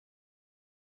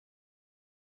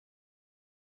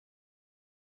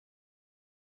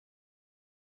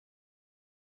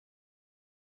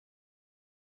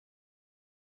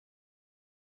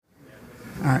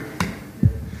All right.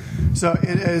 So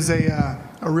it is a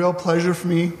real pleasure for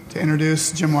me to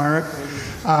introduce Jim Weirich.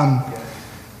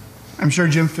 I'm sure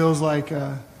Jim feels like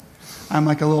I'm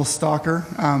like a little stalker,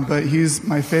 but he's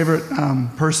my favorite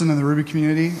person in the Ruby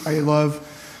community. I love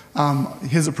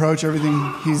his approach,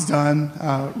 everything he's done,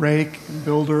 rake,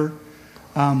 builder.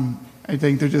 I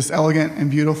think they're just elegant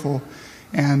and beautiful.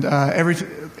 And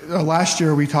last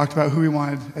year we talked about who we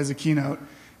wanted as a keynote,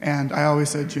 and I always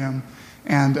said Jim.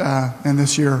 And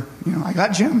this year, I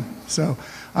got Jim. So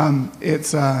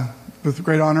it's with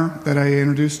great honor that I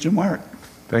introduce Jim Weirich.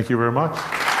 Thank you very much.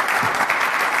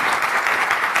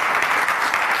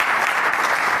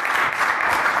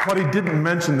 What he didn't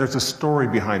mention, there's a story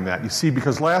behind that. You see,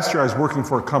 because last year I was working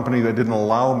for a company that didn't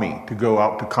allow me to go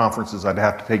out to conferences. I'd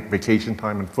have to take vacation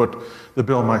time and foot the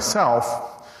bill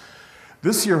myself.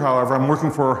 This year, however, I'm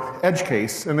working for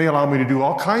EdgeCase, and they allow me to do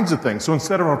all kinds of things. So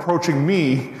instead of approaching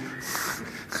me,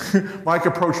 Mike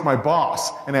approached my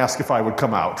boss and asked if I would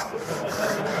come out.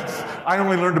 I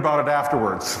only learned about it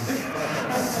afterwards.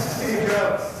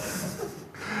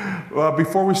 Well,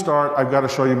 before we start, I've got to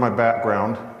show you my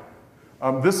background.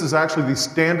 This is actually the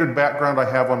standard background I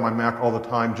have on my Mac all the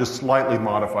time, just slightly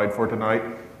modified for tonight.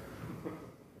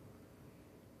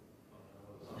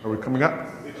 Are we coming up?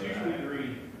 It's usually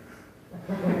green.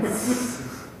 There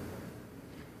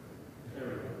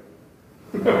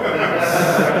we go.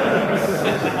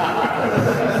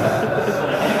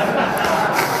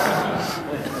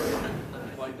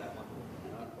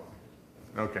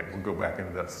 Okay, we'll go back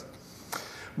into this.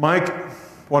 Mike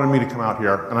wanted me to come out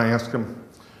here, and I asked him,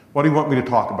 what do you want me to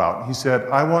talk about? He said,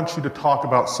 I want you to talk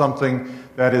about something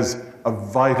that is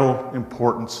of vital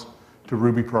importance to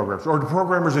Ruby programmers, or to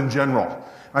programmers in general.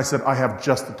 I said, I have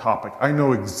just the topic. I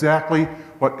know exactly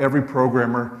what every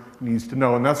programmer needs to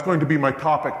know, and that's going to be my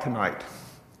topic tonight.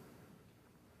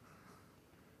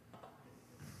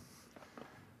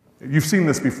 You've seen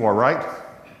this before, right?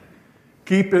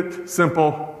 Keep it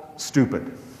simple,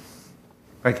 stupid.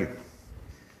 Thank you.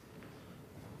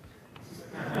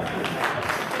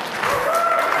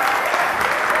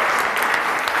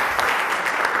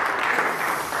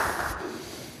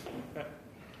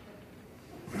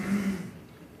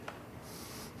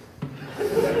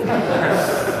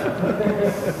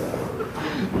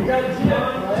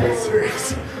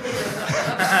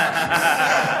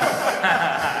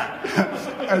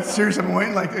 Seriously, I'm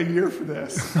waiting like a year for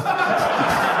this. I'm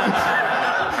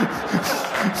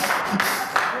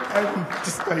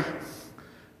just like...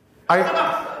 I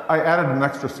added an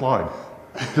extra slide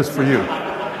just for you.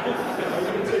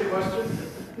 Take questions?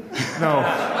 No.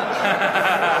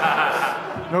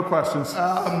 No questions.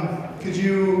 Could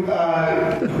you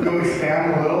go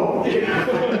expand a little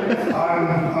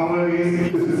on one of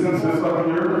these? This is up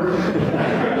here.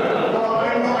 Well,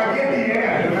 I get the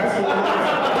end, and that's what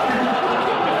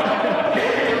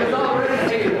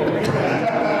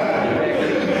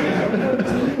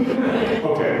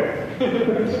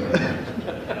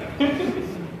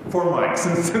Poor Mike,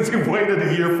 since you've waited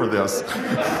a year for this.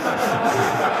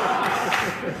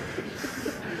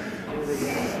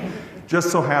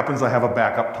 Just so happens I have a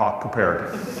backup talk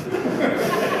prepared.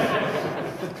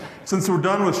 Since we're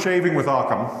done with shaving with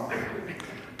Occam,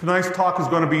 tonight's talk is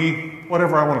going to be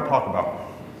whatever I want to talk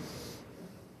about.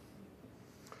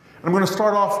 I'm going to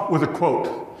start off with a quote.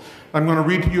 I'm going to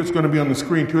read to you, it's going to be on the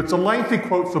screen too. It's a lengthy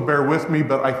quote, so bear with me,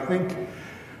 but I think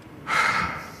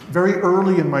very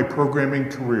early in my programming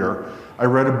career, I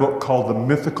read a book called The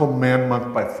Mythical Man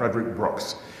Month by Frederick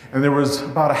Brooks. And there was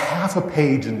about a half a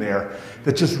page in there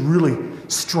that just really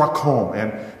struck home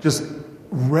and just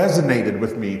resonated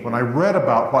with me when I read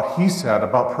about what he said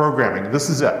about programming. This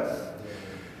is it.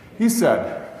 He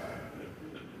said,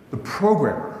 the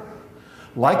programmer,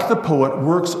 like the poet,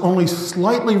 works only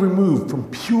slightly removed from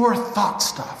pure thought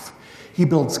stuff. He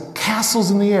builds castles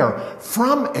in the air,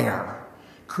 from air,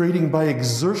 creating by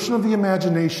exertion of the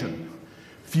imagination.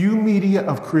 Few media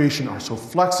of creation are so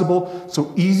flexible,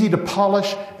 so easy to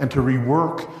polish and to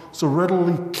rework, so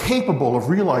readily capable of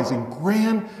realizing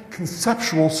grand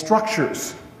conceptual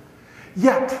structures.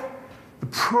 Yet, the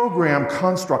program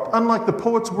construct, unlike the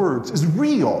poet's words, is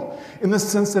real in the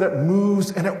sense that it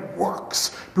moves and it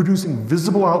works, producing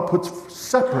visible outputs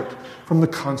separate from the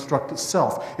construct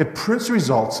itself. It prints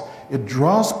results, it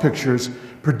draws pictures,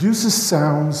 produces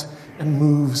sounds, and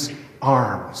moves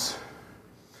arms.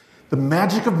 The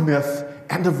magic of myth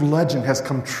and of legend has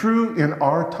come true in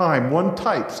our time. One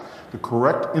types the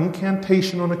correct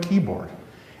incantation on a keyboard,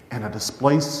 and a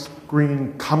display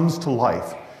screen comes to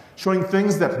life, showing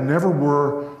things that never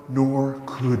were nor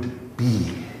could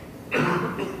be.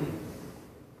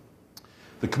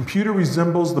 The computer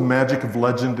resembles the magic of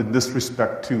legend in this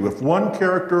respect too. If one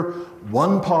character,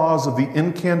 one pause of the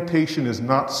incantation is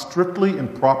not strictly in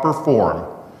proper form,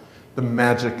 the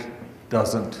magic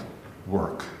doesn't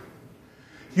work.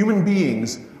 Human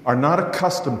beings are not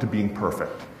accustomed to being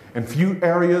perfect, and few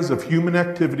areas of human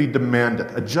activity demand it.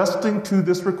 Adjusting to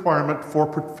this requirement for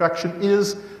perfection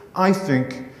is, I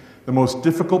think, the most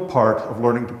difficult part of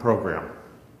learning to program.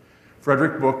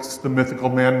 Frederick Book's The Mythical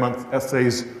Man Month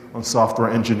Essays on Software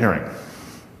Engineering.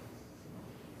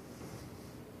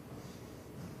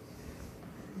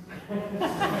 I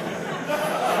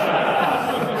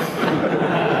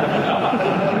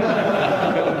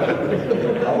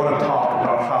want to talk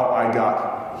about how I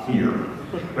got here.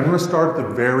 I'm going to start at the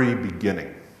very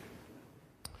beginning.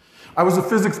 I was a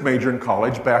physics major in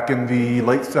college back in the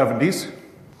late 70s.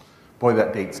 Boy,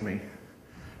 that dates me.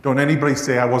 Don't anybody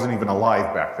say I wasn't even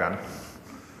alive back then.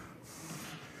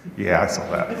 Yeah, I saw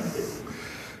that.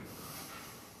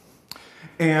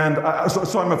 And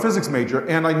so I'm a physics major,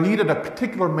 and I needed a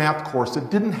particular math course that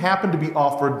didn't happen to be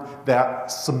offered that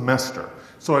semester.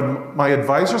 So my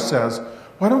advisor says,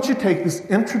 why don't you take this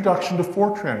Introduction to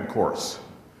Fortran course?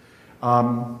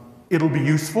 It'll be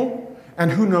useful,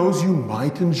 and who knows, you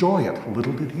might enjoy it.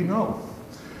 Little did he know.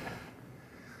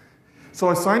 So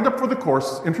I signed up for the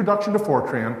course, Introduction to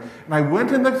Fortran, and I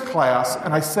went in the class,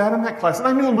 and I sat in that class, and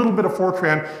I knew a little bit of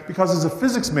Fortran because as a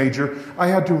physics major, I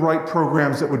had to write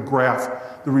programs that would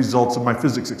graph the results of my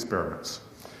physics experiments.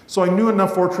 So I knew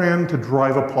enough Fortran to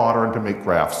drive a plotter and to make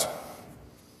graphs.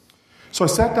 So I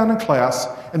sat down in class,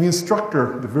 and the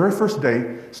instructor, the very first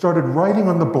day, started writing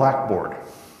on the blackboard.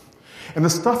 And the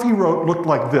stuff he wrote looked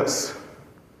like this.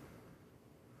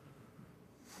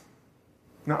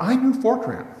 Now, I knew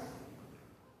Fortran.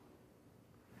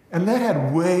 And that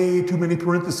had way too many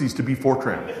parentheses to be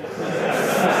Fortran.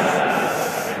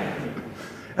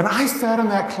 And I sat in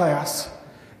that class,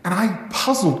 and I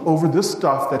puzzled over this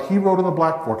stuff that he wrote on the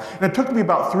blackboard. And it took me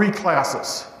about 3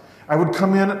 classes. I would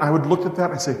come in, and I would look at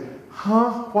that, and I'd say,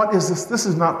 what is this? This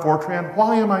is not Fortran.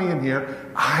 Why am I in here?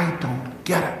 I don't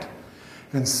get it.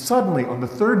 And suddenly, on the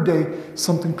 3rd day,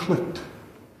 something clicked.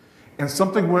 And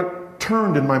something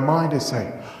turned in my mind. I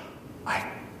say, I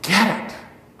get it.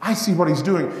 I see what he's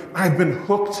doing. I've been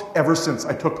hooked ever since.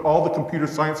 I took all the computer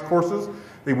science courses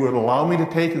they would allow me to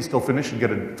take and still finish and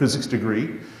get a physics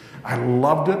degree. I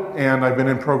loved it, and I've been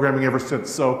in programming ever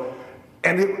since.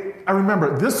 I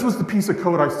remember, this was the piece of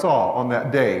code I saw on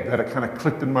that day that it kind of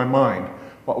clicked in my mind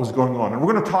what was going on. And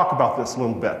we're going to talk about this a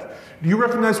little bit. Do you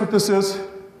recognize what this is?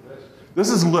 This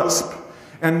is Lisp.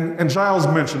 And Giles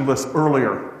mentioned Lisp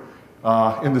earlier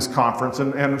in this conference,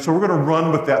 and so we're going to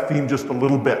run with that theme just a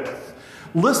little bit.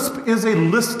 Lisp is a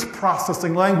list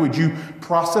processing language. You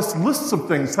process lists of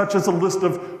things, such as a list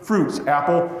of fruits,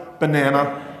 apple,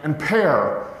 banana, and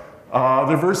pear.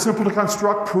 They're very simple to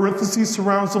construct. Parentheses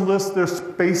surrounds the list. They're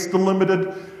space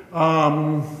delimited.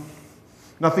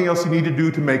 Nothing else you need to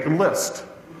do to make a list.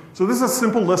 So this is a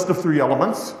simple list of 3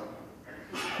 elements.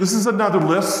 This is another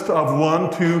list of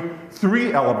 1, 2,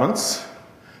 3 elements.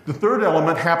 The 3rd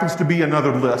element happens to be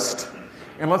another list.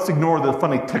 And let's ignore the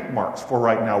funny tick marks for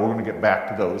right now. We're going to get back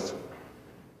to those.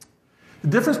 The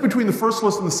difference between the first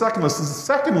list and the second list is the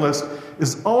second list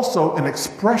is also an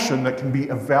expression that can be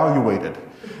evaluated.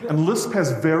 And Lisp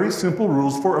has very simple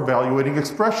rules for evaluating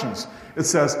expressions. It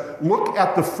says, look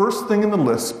at the first thing in the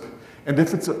Lisp, and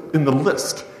if it's in the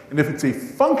list, and if it's a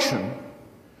function,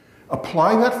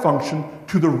 apply that function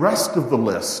to the rest of the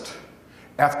list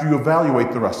after you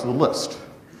evaluate the rest of the list.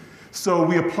 So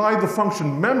we applied the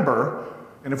function member,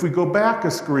 and if we go back a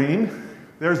screen,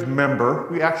 there's member.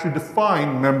 We actually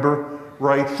define member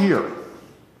right here.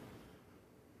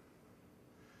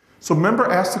 So member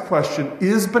asks the question,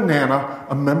 is banana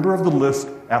a member of the list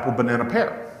apple, banana,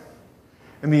 pear?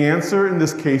 And the answer in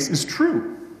this case is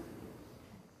true.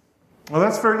 Well,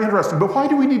 that's very interesting. But why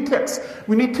do we need ticks?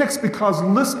 We need ticks because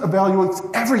Lisp evaluates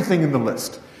everything in the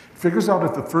list. It figures out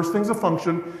if the first thing's a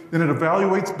function, then it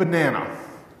evaluates banana.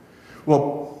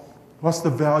 Well, what's the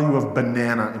value of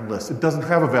banana in Lisp? It doesn't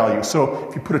have a value. So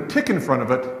if you put a tick in front of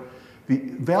it, the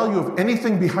value of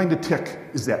anything behind a tick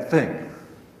is that thing.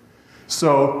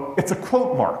 So it's a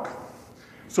quote mark.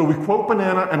 So we quote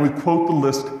banana and we quote the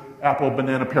list apple,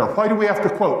 banana, pear. Why do we have to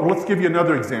quote? Well, let's give you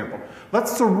another example.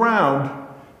 Let's surround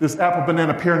this apple,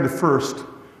 banana, pear in the first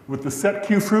with the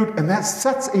setQ fruit, and that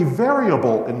sets a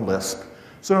variable in Lisp.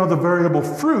 So now the variable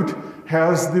fruit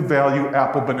has the value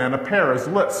apple, banana, pear as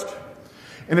list.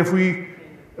 And if we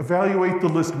evaluate the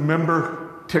list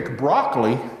member tick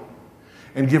broccoli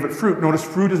and give it fruit, notice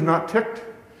fruit is not ticked.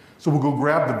 So we'll go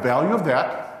grab the value of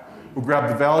that. We'll grab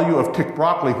the value of tick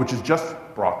broccoli, which is just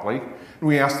broccoli. And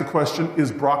we ask the question,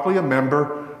 is broccoli a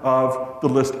member of the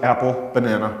list apple,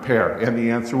 banana, pear? And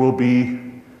the answer will be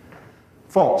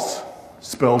false,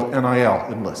 spelled NIL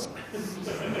in Lisp.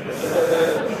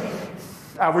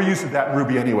 We're used to that in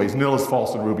Ruby anyways. Nil is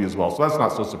false in Ruby as well, so that's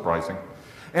not so surprising.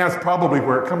 And it's probably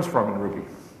where it comes from in Ruby.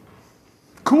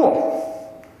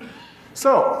 Cool.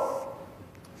 So,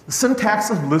 the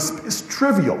syntax of Lisp is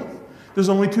trivial. There's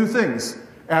only two things,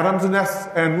 atoms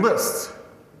and lists.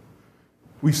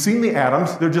 We've seen the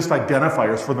atoms. They're just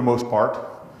identifiers for the most part.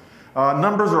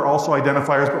 Numbers are also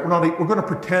identifiers, but we're going to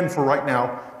pretend for right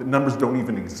now that numbers don't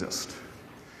even exist.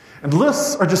 And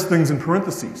lists are just things in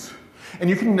parentheses. And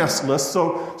you can nest lists.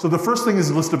 So the first thing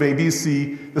is a list of A, B,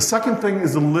 C. The second thing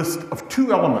is a list of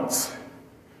two elements.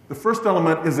 The first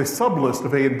element is a sublist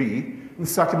of A and B. And the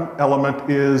second element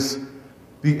is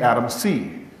the atom C.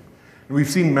 And we've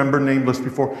seen member named list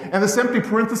before. And this empty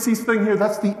parentheses thing here,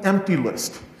 that's the empty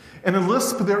list. And in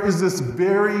Lisp, there is this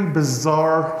very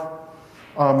bizarre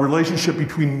relationship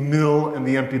between nil and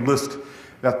the empty list,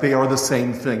 that they are the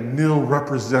same thing. Nil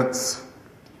represents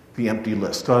the empty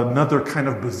list. Another kind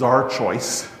of bizarre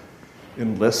choice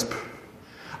in Lisp.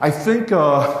 I think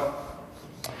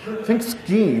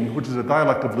Scheme, which is a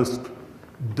dialect of Lisp,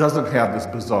 doesn't have this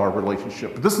bizarre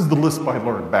relationship. But this is the Lisp I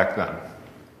learned back then.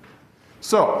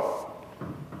 So,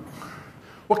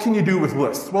 what can you do with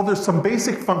lists? Well, there's some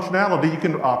basic functionality you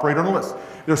can operate on a list.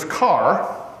 There's car,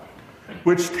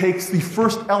 which takes the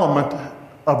first element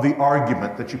of the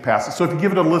argument that you pass it. So if you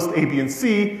give it a list A, B, and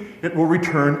C, it will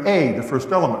return A, the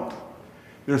first element.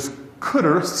 There's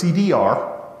cdr,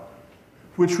 CDR,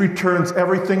 which returns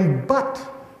everything but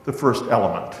the first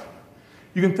element.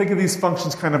 You can think of these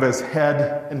functions kind of as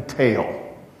head and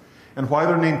tail. And why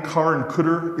they're named car and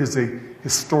cdr is a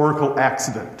historical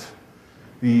accident.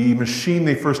 The machine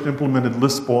they first implemented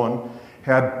Lisp on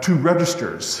had two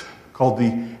registers called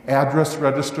the address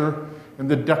register and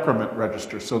the decrement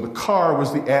register. So the car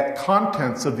was the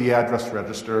contents of the address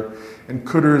register, and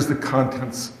cdr is the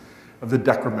contents of the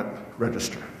decrement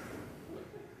register.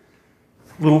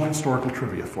 Little historical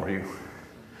trivia for you.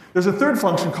 There's a third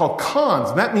function called cons,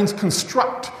 and that means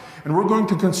construct. And we're going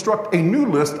to construct a new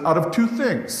list out of two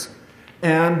things.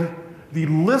 And the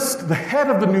list, the head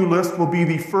of the new list will be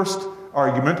the first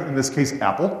argument, in this case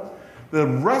apple. The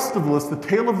rest of the list, the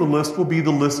tail of the list, will be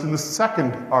the list in the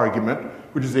second argument,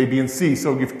 which is A, B, and C.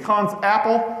 So if cons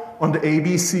apple onto A,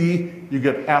 B, C, you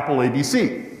get apple A, B,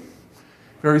 C.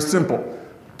 Very simple.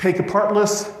 Take apart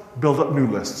lists, build up new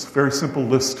lists. Very simple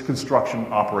list construction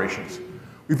operations.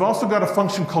 We've also got a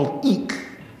function called eq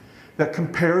that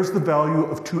compares the value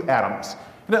of two atoms.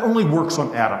 And that only works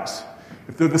on atoms.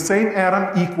 If they're the same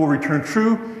atom, eq will return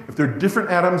true. If they're different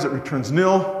atoms, it returns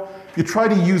nil. If you try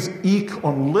to use eq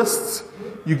on lists,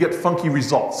 you get funky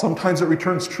results. Sometimes it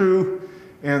returns true,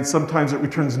 and sometimes it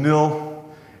returns nil,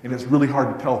 and it's really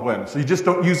hard to tell when. So you just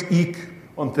don't use eq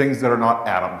on things that are not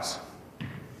atoms.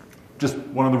 Just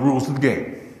one of the rules of the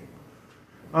game.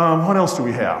 What else do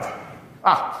we have?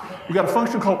 We got a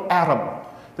function called atom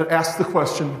that asks the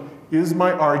question, is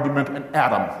my argument an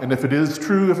atom? And if it is,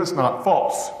 true. If it's not,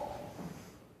 false.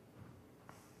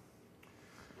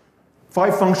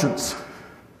 5 functions.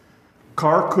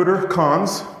 Car, cdr,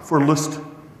 cons for list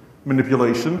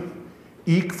manipulation.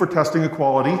 Eq for testing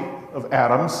equality of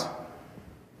atoms.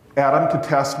 Atom to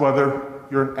test whether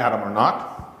you're an atom or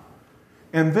not.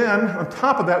 And then, on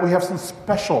top of that, we have some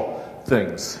special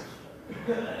things.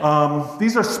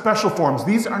 These are special forms.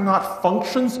 These are not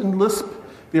functions in Lisp.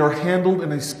 They are handled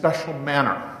in a special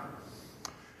manner.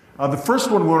 The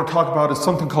first one we want to talk about is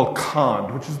something called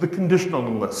cond, which is the conditional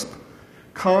in Lisp.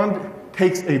 Cond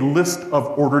takes a list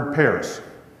of ordered pairs.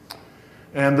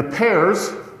 And the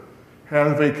pairs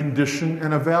have a condition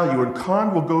and a value. And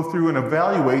cond will go through and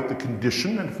evaluate the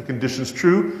condition. And if the condition is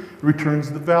true, it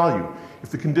returns the value. If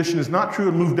the condition is not true,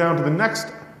 it'll move down to the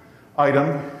next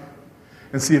item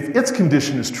and see if its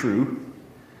condition is true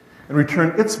and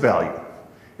return its value.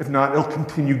 If not, it'll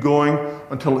continue going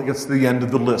until it gets to the end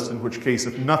of the list, in which case,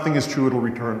 if nothing is true, it'll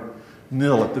return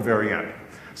nil at the very end.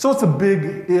 So it's a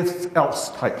big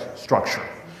if-else type structure.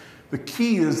 The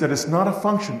key is that it's not a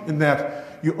function in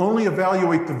that you only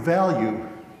evaluate the value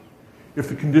if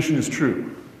the condition is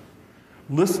true.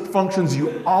 Lisp functions,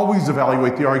 you always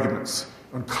evaluate the arguments.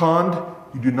 On cond,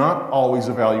 you do not always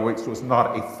evaluate, so it's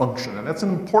not a function. And that's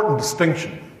an important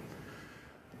distinction.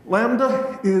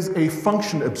 Lambda is a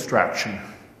function abstraction.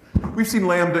 We've seen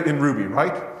lambda in Ruby,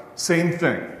 right? Same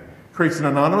thing. Creates an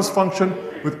anonymous function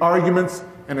with arguments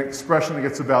and an expression that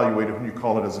gets evaluated when you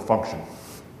call it as a function.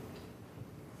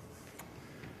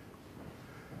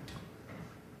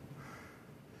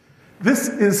 This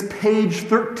is page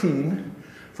 13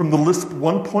 from the Lisp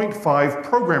 1.5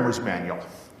 Programmer's Manual.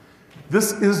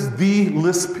 This is the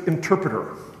Lisp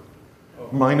interpreter,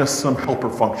 minus some helper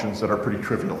functions that are pretty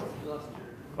trivial.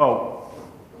 Oh.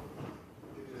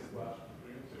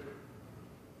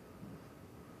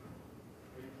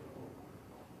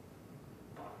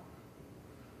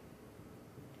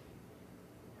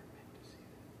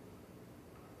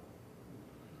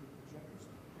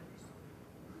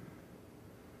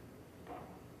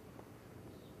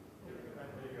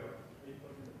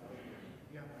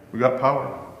 We got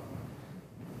power.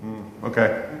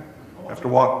 Okay. Have to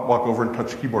walk over and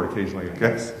touch the keyboard occasionally,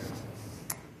 okay?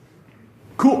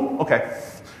 Cool, okay.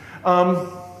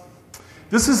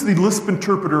 This is the Lisp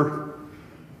interpreter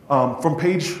from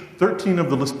page 13 of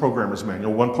the Lisp Programmer's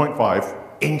Manual, 1.5,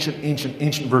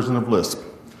 ancient version of Lisp.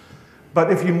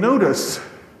 But if you notice,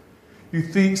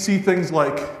 you see things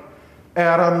like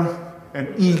atom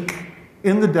and eek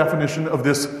in the definition of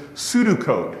this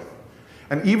pseudocode.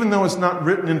 And even though it's not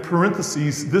written in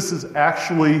parentheses, this is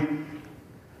actually,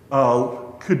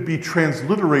 could be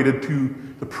transliterated to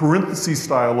the parentheses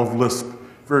style of Lisp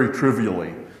very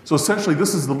trivially. So essentially,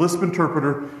 this is the Lisp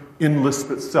interpreter in Lisp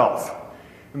itself.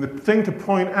 And the thing to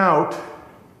point out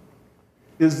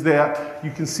is that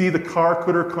you can see the car,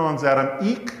 could, or cons atom,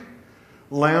 eek,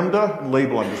 lambda, and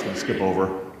label I'm just going to skip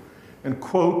over, and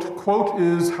quote. Quote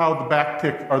is how the back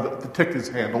tick, or the tick is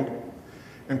handled,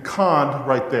 and con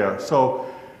right there.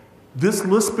 So this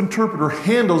Lisp interpreter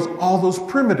handles all those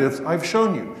primitives I've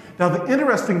shown you. Now the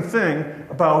interesting thing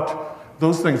about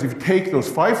those things, if you take those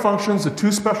 5 functions, the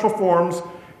 2 special forms,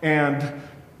 and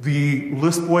the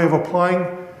Lisp way of applying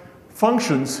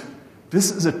functions,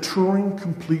 this is a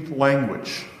Turing-complete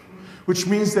language, which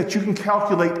means that you can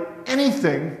calculate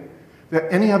anything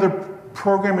that any other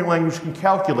programming language can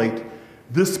calculate.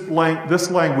 This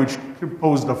language,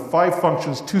 composed of 5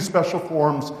 functions, 2 special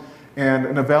forms, and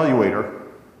an evaluator,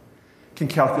 can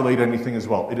calculate anything as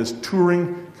well. It is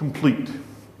Turing complete.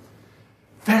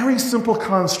 Very simple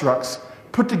constructs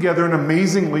put together in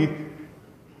amazingly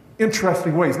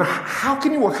interesting ways. Now, how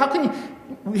can you work?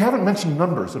 We haven't mentioned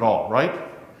numbers at all, right?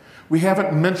 We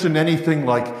haven't mentioned anything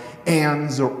like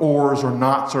ands or ors or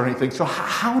nots or anything. So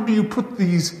how do you put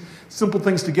these simple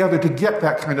things together to get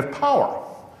that kind of power?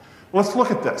 Let's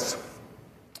look at this.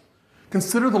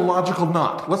 Consider the logical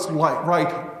not. Let's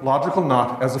write logical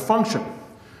not as a function.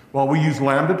 Well, we use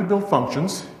lambda to build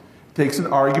functions. It takes an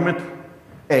argument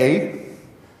a.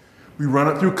 We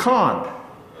run it through cond.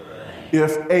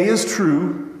 If a is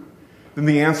true, then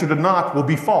the answer to not will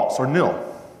be false or nil.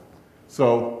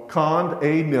 So cond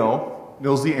a nil.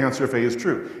 Nil's the answer if a is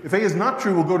true. If a is not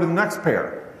true, we'll go to the next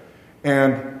pair.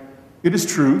 And it is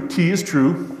true, t is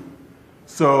true,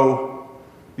 so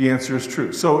the answer is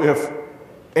true. So if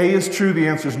a is true, the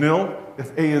answer is nil.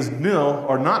 If a is nil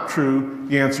or not true,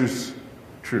 the answer is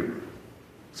true.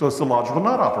 So it's the logical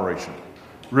not operation,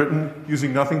 written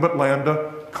using nothing but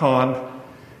lambda, cond,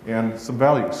 and some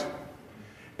values.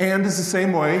 And is the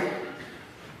same way.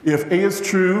 If a is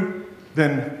true,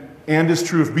 then and is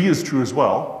true if b is true as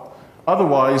well.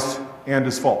 Otherwise, and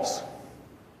is false.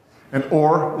 And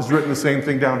or is written the same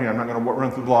thing down here. I'm not going to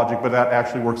run through the logic, but that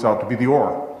actually works out to be the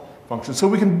or function. So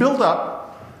we can build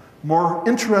up more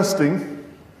interesting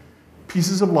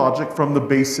pieces of logic from the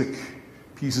basic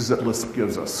pieces that Lisp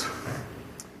gives us.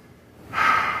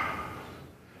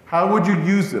 How would you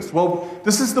use this? Well,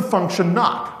 this is the function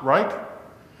not, right?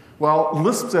 Well,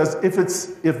 Lisp says if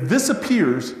this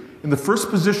appears in the first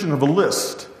position of a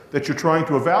list that you're trying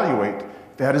to evaluate,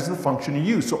 that is the function you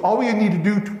use. So all we need to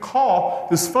do to call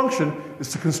this function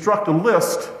is to construct a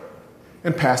list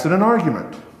and pass it an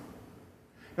argument.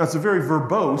 Now, it's a very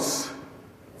verbose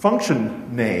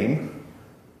function name,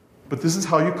 but this is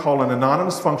how you call an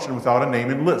anonymous function without a name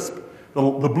in Lisp. The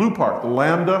blue part, the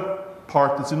lambda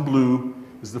part that's in blue,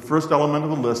 is the first element of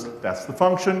the list. That's the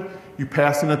function. You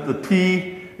pass in it the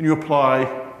t, and you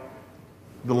apply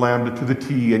the lambda to the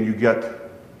t, and you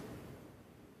get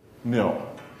nil.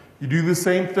 You do the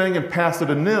same thing and pass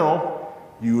it a nil,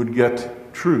 you would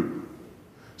get true.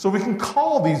 So we can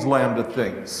call these lambda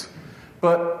things.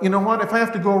 But you know what? If I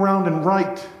have to go around and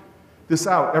write this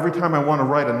out every time I want to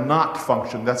write a not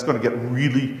function, that's going to get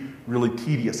really, really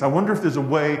tedious. I wonder if there's a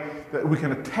way that we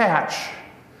can attach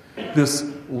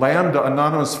this lambda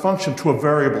anonymous function to a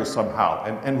variable somehow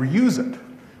and reuse it.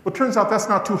 Well, it turns out that's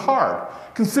not too hard.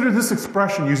 Consider this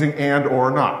expression using and or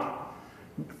not,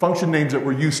 function names that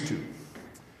we're used to.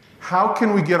 How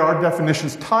can we get our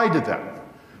definitions tied to them?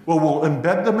 Well, we'll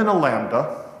embed them in a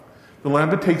lambda. The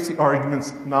lambda takes the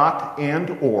arguments not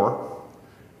and or.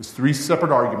 There's 3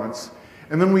 separate arguments.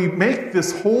 And then we make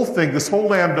this whole thing, this whole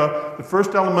lambda, the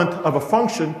first element of a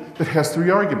function that has 3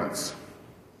 arguments.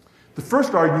 The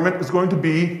first argument is going to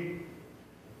be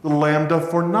the lambda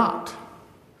for not.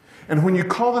 And when you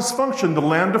call this function, the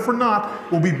lambda for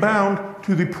not will be bound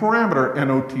to the parameter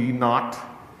not, not,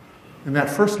 in that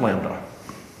first lambda.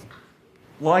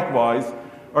 Likewise,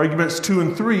 arguments 2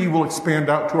 and 3 will expand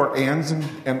out to our ands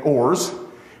and ors,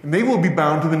 and they will be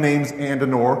bound to the names and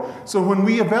or. So when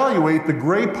we evaluate the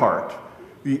gray part,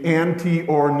 the and, t,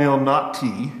 or, nil, not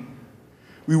t,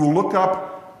 we will look up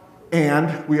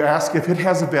and we ask if it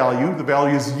has a value. The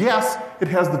value is yes, it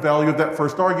has the value of that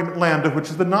first argument, lambda, which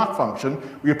is the not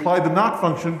function. We apply the not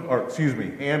function, or excuse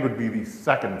me, and would be the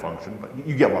second function, but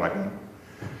you get what I mean.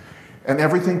 And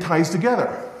everything ties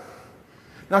together.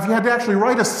 Now, if you had to actually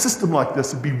write a system like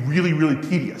this, it'd be really, really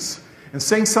tedious. And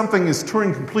saying something is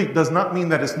Turing complete does not mean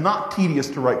that it's not tedious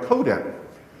to write code in.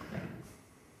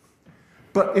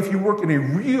 But if you work in a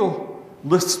real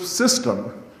Lisp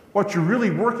system, what you're really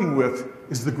working with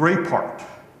is the gray part.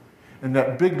 And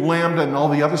that big lambda and all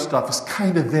the other stuff is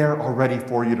kind of there already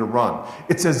for you to run.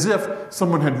 It's as if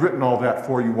someone had written all that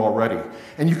for you already.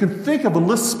 And you can think of a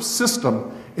Lisp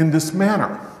system in this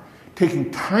manner, taking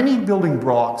tiny building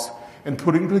blocks and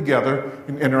putting them together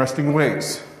in interesting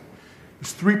ways.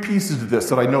 There's 3 pieces to this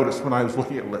that I noticed when I was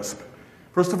looking at Lisp.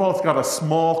 First of all, it's got a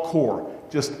small core,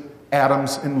 just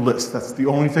atoms and lists. That's the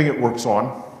only thing it works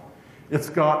on. It's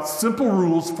got simple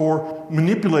rules for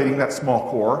manipulating that small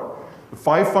core. The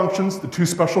 5 functions, the 2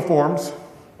 special forms,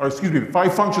 or excuse me, the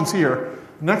 5 functions here.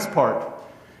 The next part,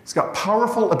 it's got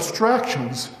powerful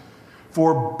abstractions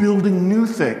for building new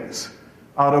things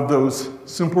out of those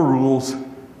simple rules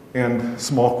and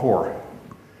small core.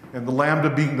 And the lambda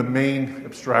being the main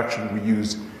abstraction we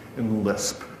use in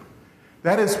Lisp.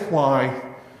 That is why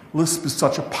Lisp is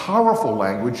such a powerful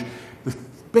language. The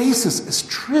basis is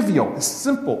trivial, it's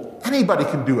simple. Anybody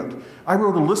can do it. I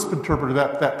wrote a Lisp interpreter,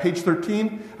 that page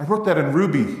 13, I wrote that in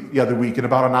Ruby the other week in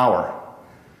about an hour.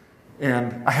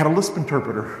 And I had a Lisp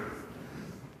interpreter.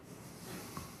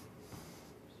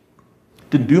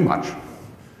 Didn't do much.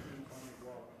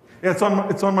 Yeah,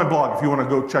 it's on my blog if you want to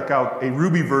go check out a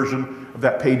Ruby version of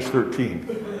that page 13.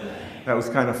 That was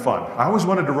kind of fun. I always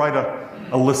wanted to write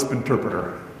a Lisp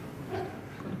interpreter.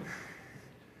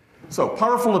 So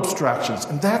powerful abstractions,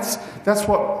 and that's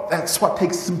what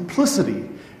takes simplicity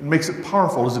and makes it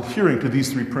powerful, is adhering to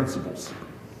these 3 principles.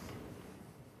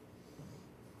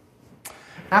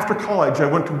 After college, I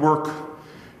went to work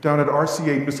down at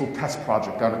RCA Missile Test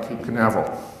Project down at Cape Canaveral.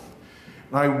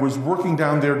 And I was working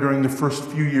down there during the first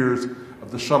few years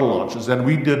of the shuttle launches, and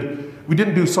we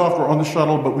didn't do software on the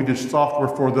shuttle, but we did software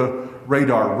for the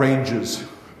radar ranges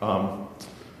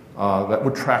that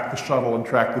would track the shuttle and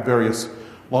track the various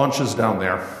launches down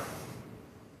there.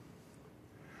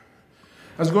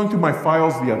 I was going through my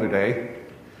files the other day.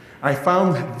 I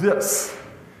found this.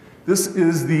 This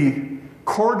is the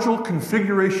Cordial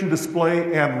Configuration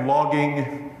Display and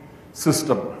Logging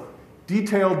System.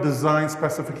 Detailed Design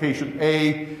Specification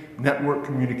A, Network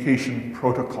Communication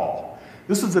Protocol.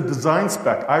 This is a design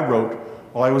spec I wrote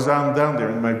while I was down there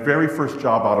in my very first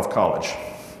job out of college.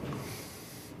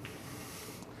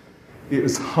 It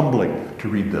is humbling to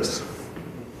read this.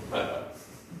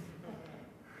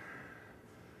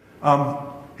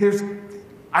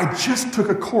 I just took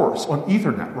a course on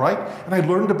Ethernet, right? And I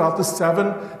learned about the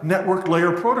 7 network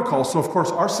layer protocols. So of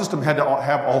course our system had to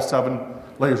have all 7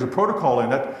 layers of protocol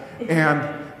in it. And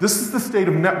this is the state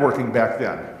of networking back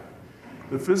then.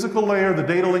 The physical layer, the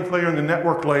data link layer, and the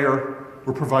network layer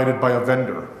were provided by a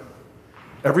vendor.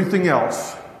 Everything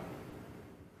else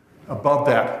above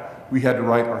that we had to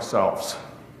write ourselves.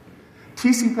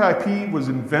 TCP/IP was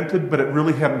invented, but it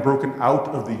really hadn't broken out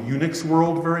of the Unix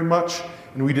world very much,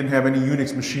 and we didn't have any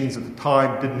Unix machines at the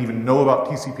time, didn't even know about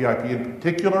TCP/IP in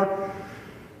particular.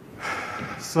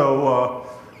 So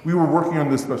we were working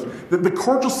on this. The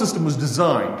cordial system was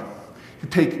designed to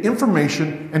take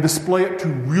information and display it to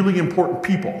really important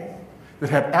people that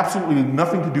had absolutely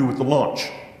nothing to do with the launch,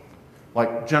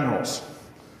 like generals.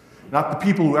 Not the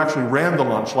people who actually ran the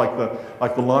launch, like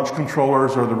the launch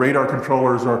controllers or the radar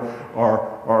controllers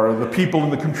or the people in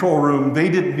the control room. They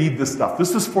didn't need this stuff.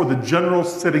 This is for the generals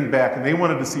sitting back, and they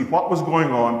wanted to see what was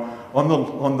going on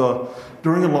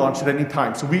during the launch at any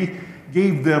time. So we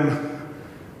gave them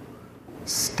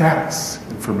status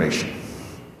information.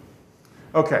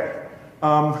 Okay,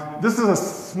 this is a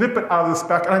snippet out of the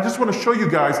spec, and I just want to show you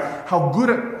guys how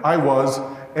good I was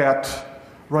at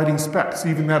writing specs,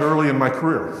 even that early in my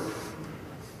career.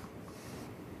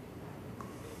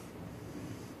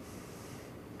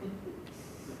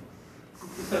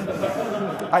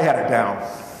 I had it down.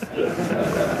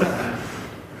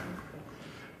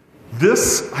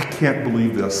 I can't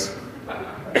believe this.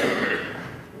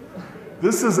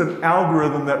 This is an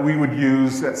algorithm that we would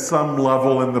use at some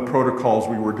level in the protocols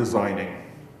we were designing.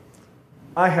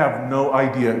 I have no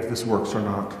idea if this works or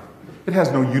not. It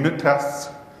has no unit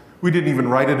tests. We didn't even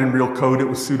write it in real code. It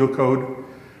was pseudocode.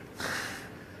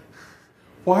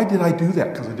 Why did I do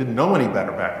that? Because I didn't know any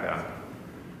better back then.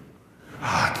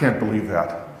 I can't believe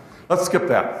that. Let's skip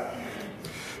that.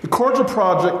 The Cordial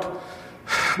project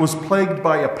was plagued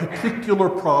by a particular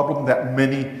problem that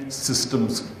many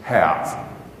systems have.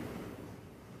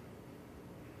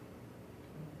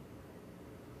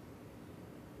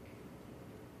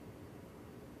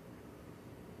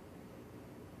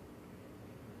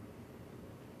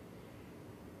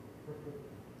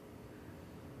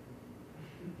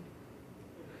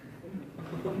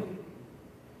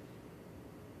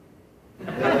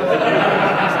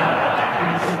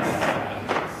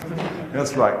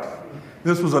 That's right.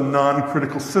 This was a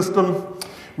non-critical system.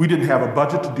 We didn't have a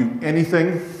budget to do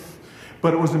anything,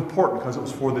 but it was important because it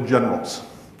was for the generals.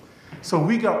 So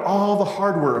we got all the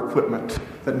hardware equipment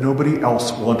that nobody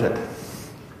else wanted.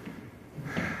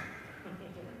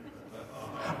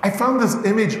 I found this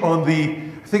image on the,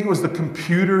 I think it was the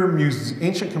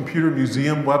Ancient Computer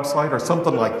Museum website or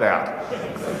something like that.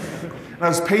 And I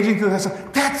was paging through this, and I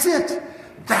said, that's it!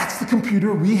 That's the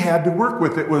computer we had to work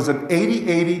with. It was an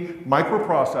 8080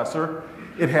 microprocessor.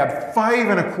 It had 5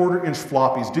 1/4 inch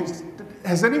floppies.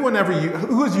 Has anyone ever used,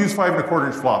 who has used 5 1/4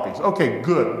 inch floppies? Okay,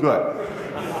 good.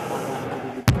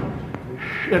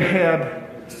 It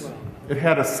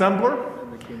had assembler.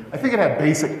 I think it had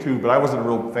BASIC too, but I wasn't a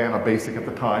real fan of BASIC at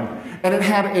the time. And it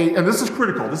had and this is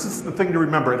critical, this is the thing to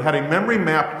remember, it had a memory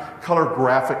mapped color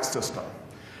graphics system.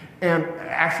 And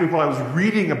actually, while I was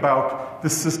reading about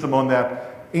this system on that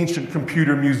Ancient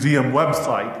Computer Museum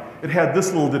website, it had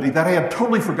this little ditty that I had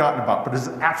totally forgotten about, but is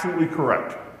absolutely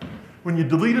correct. When you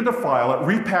deleted a file, it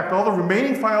repacked all the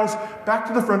remaining files back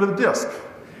to the front of the disk.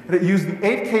 And it used the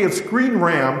 8K of screen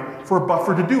RAM for a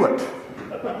buffer to do it.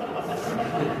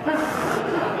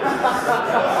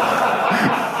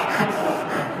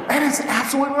 And it's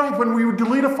absolutely right. When we would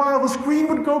delete a file, the screen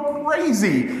would go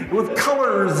crazy with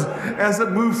colors as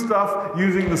it moved stuff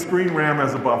using the screen RAM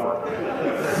as a buffer.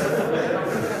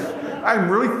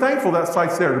 I'm really thankful that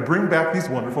site's there to bring back these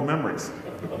wonderful memories.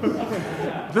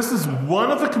 This is one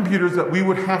of the computers that we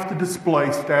would have to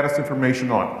display status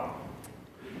information on.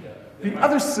 The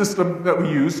other system that we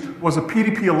used was a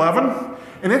PDP-11,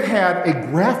 and it had a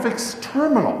graphics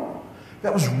terminal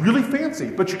that was really fancy,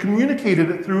 but you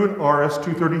communicated it through an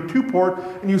RS-232 port,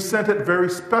 and you sent it very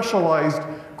specialized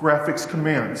graphics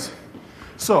commands.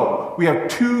 So we have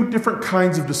 2 different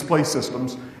kinds of display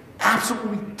systems,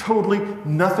 absolutely, totally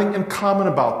nothing in common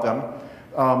about them.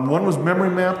 One was memory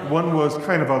mapped, one was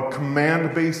kind of a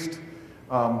command-based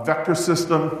vector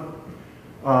system.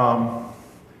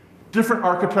 Different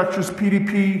architectures,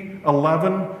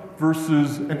 PDP-11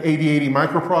 versus an 8080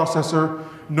 microprocessor.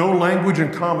 No language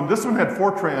in common. This one had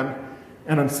Fortran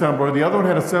and assembler. The other one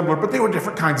had assembler, but they were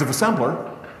different kinds of assembler.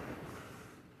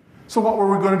 So what were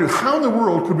we going to do? How in the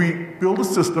world could we build a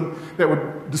system that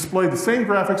would display the same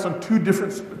graphics on two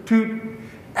different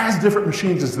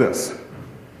machines as this?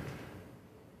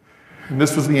 And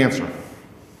this was the answer.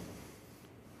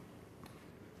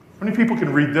 How many people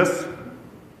can read this?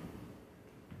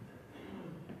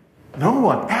 No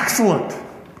one. Excellent.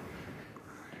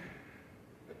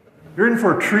 You're in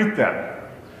for a treat then.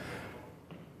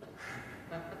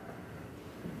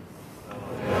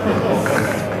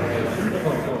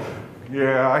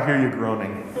 Yeah, I hear you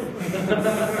groaning.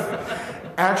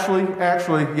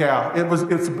 Actually, yeah,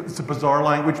 it's a bizarre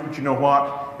language, but you know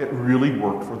what? It really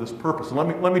worked for this purpose.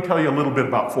 And let me tell you a little bit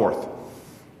about Forth.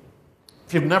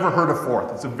 If you've never heard of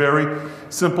Forth, it's a very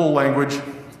simple language.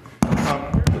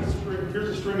 Here's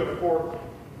a string of 4.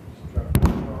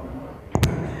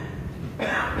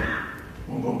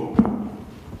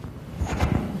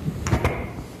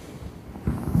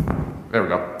 There we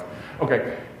go.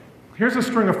 Okay. Here's a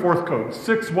string of Forth code,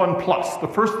 61 plus. The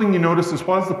first thing you notice is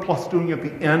what is the plus doing at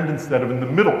the end instead of in the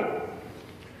middle?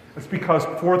 That's because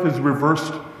Forth is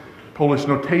reversed Polish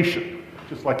notation,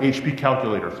 just like HP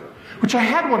calculators, which I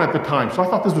had one at the time, so I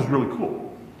thought this was really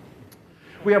cool.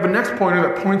 We have a next pointer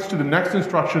that points to the next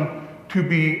instruction to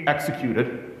be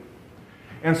executed.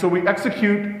 And so we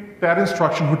execute that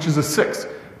instruction, which is a 6.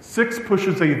 6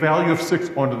 pushes a value of 6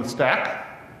 onto the stack.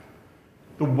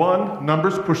 The 1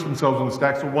 numbers push themselves on the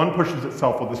stack, so 1 pushes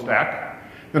itself on the stack.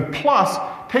 Then plus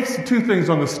takes the 2 things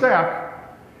on the stack,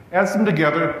 adds them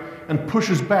together, and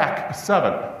pushes back a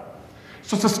 7.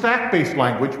 So it's a stack-based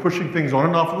language, pushing things on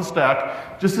and off of the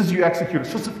stack, just as you execute it.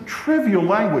 So it's a trivial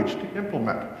language to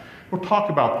implement. We'll talk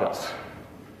about this.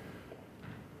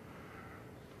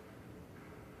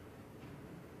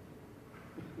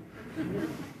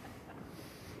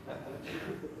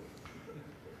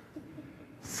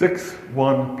 Six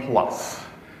 1 plus.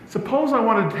 Suppose I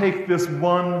wanted to take this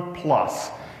 1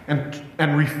 plus and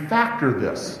refactor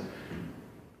this.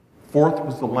 Fourth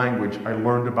was the language I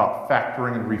learned about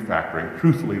factoring and refactoring.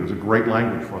 Truthfully, it was a great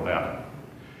language for that.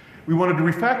 We wanted to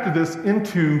refactor this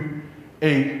into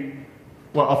a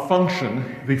function.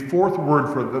 The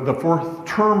fourth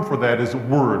term for that is a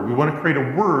word. We want to create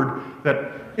a word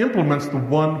that implements the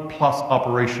 1 plus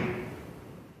operation.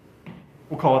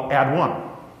 We'll call it add 1.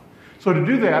 So to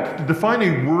do that, to define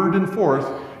a word in fourth,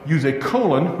 use a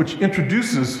colon, which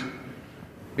introduces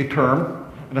a term,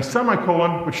 and a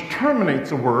semicolon, which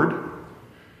terminates a word.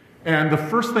 And the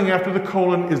first thing after the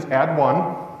colon is add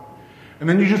 1. And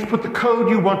then you just put the code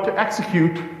you want to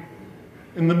execute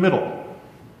in the middle.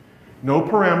 No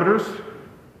parameters,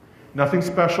 nothing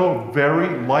special,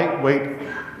 very lightweight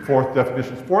fourth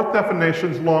definitions. Fourth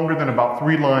definitions longer than about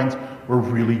 3 lines were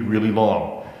really, really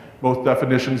long. Most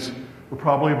definitions were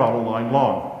probably about a line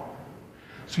long.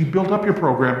 So you build up your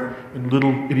program in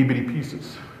little itty-bitty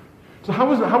pieces. So how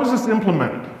was this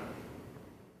implemented?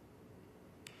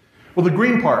 Well, the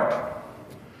green part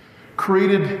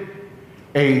created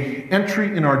an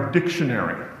entry in our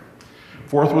dictionary.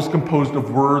 Fourth was composed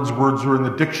of words. Words are in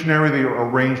the dictionary. They are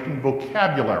arranged in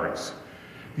vocabularies.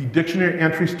 The dictionary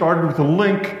entry started with a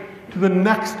link to the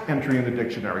next entry in the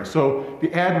dictionary. So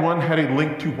the add 1 had a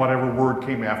link to whatever word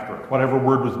came after it, whatever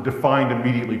word was defined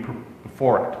immediately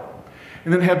before it.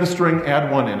 And then it had the string add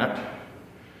 1 in it.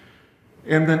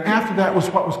 And then after that was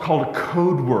what was called a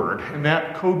code word. And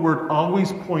that code word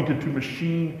always pointed to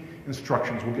machine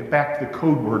instructions. We'll get back to the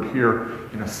code word here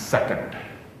in a second.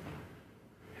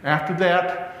 After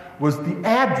that was the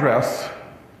address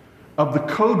of the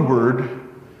code word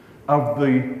of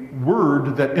the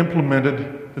word that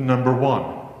implemented the number 1.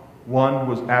 1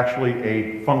 was actually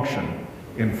a function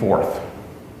in fourth.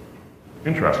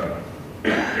 Interesting.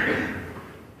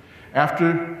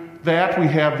 After that, we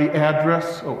have the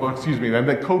address, and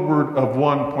the code word of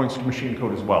 1 points to machine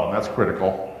code as well, and that's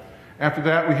critical. After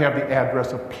that, we have the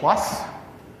address of plus,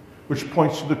 which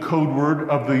points to the code word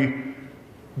of the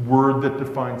word that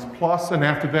defines plus. And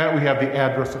after that, we have the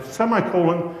address of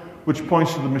semicolon, which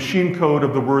points to the machine code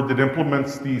of the word that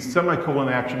implements the semicolon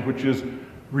action, which is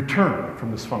return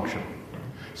from this function.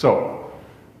 So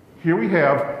here we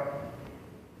have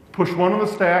push 1 on the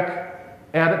stack,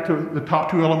 add it to the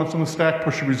top 2 elements on the stack,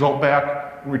 push the result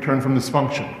back, and return from this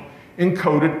function,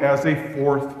 encoded as a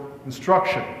fourth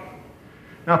instruction.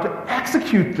 Now to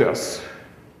execute this,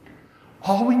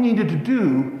 all we needed to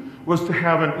do was to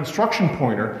have an instruction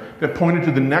pointer that pointed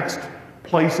to the next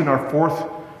place in our fourth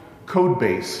code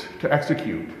base to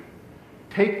execute.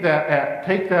 Take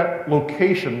that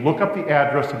location, look up the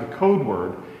address of the code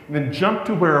word, and then jump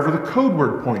to wherever the code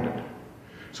word pointed.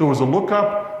 So it was a look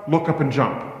up, and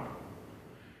jump.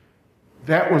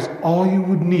 That was all you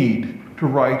would need to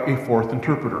write a fourth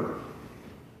interpreter.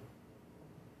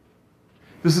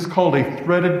 This is called a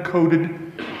threaded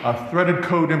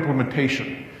code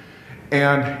implementation.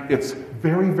 And it's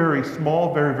very, very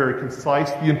small, very, very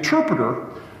concise. The interpreter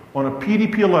on a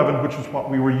PDP-11, which is what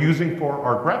we were using for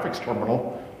our graphics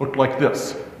terminal, looked like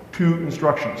this, 2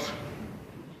 instructions.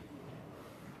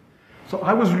 So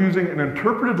I was using an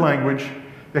interpreted language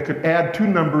that could add 2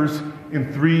 numbers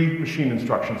in 3 machine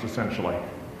instructions, essentially.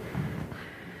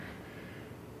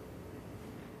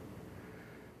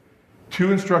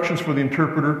 2 instructions for the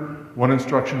interpreter, 1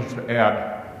 instruction to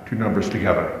add 2 numbers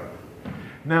together.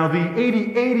 Now, the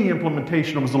 8080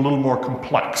 implementation was a little more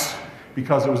complex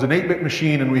because it was an 8-bit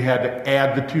machine and we had to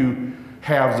add the 2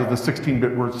 halves of the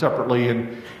 16-bit word separately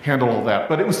and handle all that.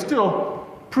 But it was still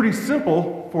pretty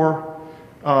simple for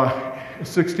a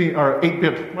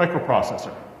 8-bit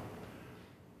microprocessor.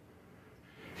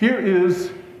 Here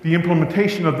is the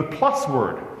implementation of the plus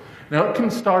word. Now,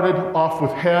 it started off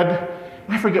with head.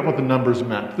 I forget what the numbers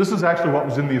meant. This is actually what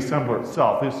was in the assembler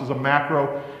itself. This is a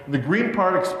macro. And the green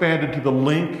part expanded to the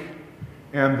link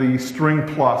and the string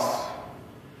plus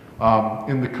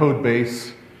in the code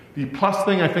base. The plus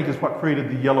thing, I think, is what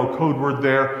created the yellow code word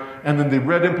there. And then the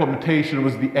red implementation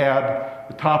was the add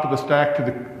the top of the stack to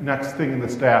the next thing in the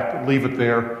stack, leave it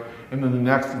there. And then the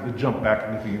next is the jump back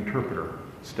into the interpreter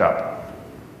step.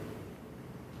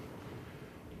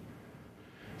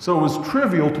 So it was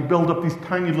trivial to build up these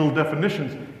tiny little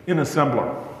definitions in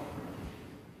assembler.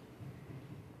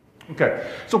 Okay,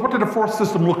 so what did a fourth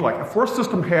system look like? A fourth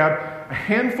system had a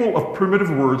handful of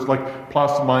primitive words like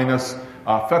plus, minus,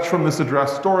 fetch from this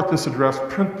address, store at this address,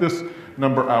 print this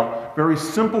number out. Very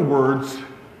simple words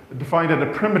defined at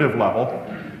a primitive level.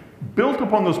 Built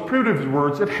upon those primitive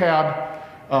words, it had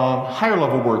higher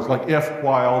level words like if,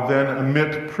 while, then,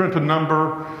 omit, print a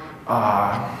number,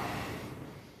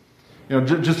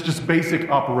 just basic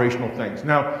operational things.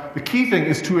 Now, the key thing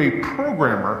is to a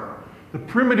programmer, the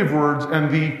primitive words and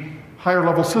the higher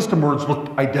level system words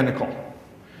looked identical.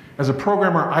 As a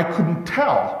programmer, I couldn't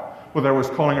tell whether I was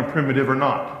calling a primitive or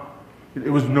not. It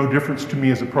was no difference to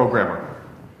me as a programmer.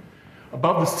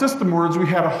 Above the system words, we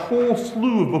had a whole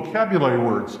slew of vocabulary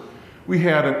words. We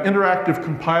had an interactive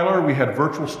compiler, we had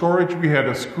virtual storage, we had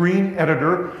a screen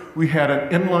editor, we had an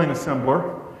inline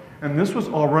assembler, and this was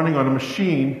all running on a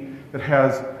machine that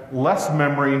has less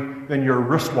memory than your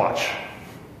wristwatch.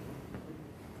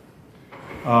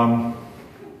 My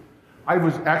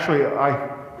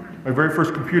very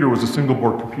first computer was a single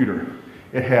board computer.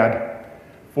 It had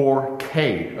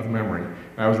 4K of memory,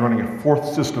 and I was running a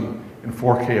fourth system in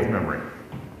 4K of memory.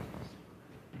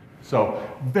 So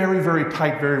very, very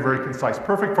tight, very, very concise.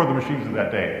 Perfect for the machines of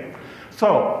that day.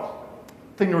 So,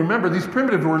 thing to remember, these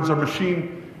primitive words are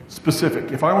machine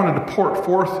specific. If I wanted to port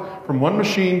forth from one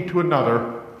machine to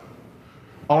another,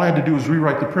 all I had to do was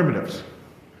rewrite the primitives.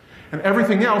 And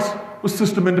everything else was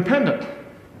system independent.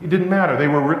 It didn't matter. They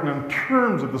were written in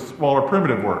terms of the smaller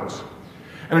primitive words.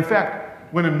 And in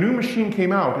fact, when a new machine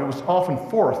came out, it was often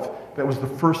Forth that was the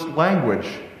first language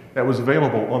that was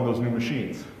available on those new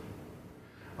machines.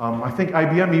 I think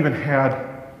IBM even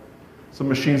had some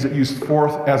machines that used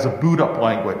Forth as a boot-up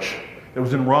language. It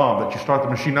was in ROM, that you start the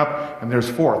machine up and there's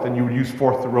Forth, and you would use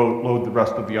Forth to load the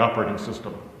rest of the operating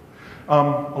system. A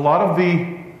lot of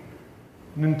the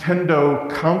Nintendo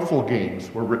console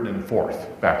games were written in Forth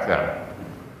back then.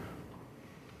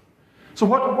 So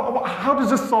how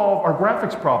does this solve our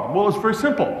graphics problem? Well, it's very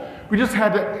simple. We just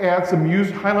had to add some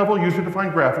high-level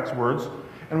user-defined graphics words,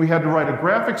 and we had to write a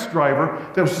graphics driver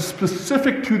that was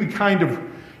specific to the kind of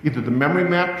either the memory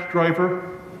mapped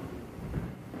driver,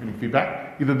 any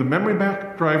feedback? Either the memory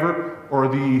mapped driver or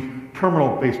the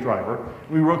terminal-based driver.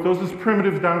 We wrote those as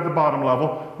primitives down at the bottom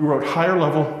level. We wrote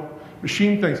higher-level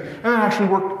machine things, and it actually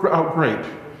worked out great.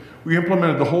 We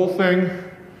implemented the whole thing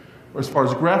as far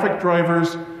as graphic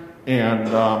drivers and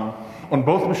on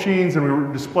both machines, and we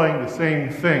were displaying the same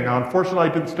thing. Now, unfortunately,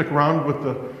 I didn't stick around with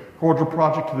the cordial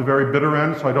project to the very bitter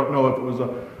end, so I don't know if it was an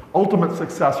ultimate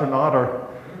success or not.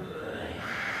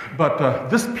 But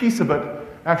this piece of it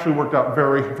actually worked out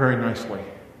very, very nicely.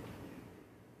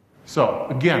 So,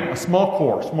 again, a small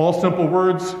core, small, simple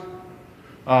words,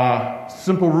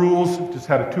 simple rules, just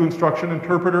had a 2-instruction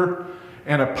interpreter,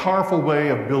 and a powerful way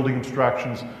of building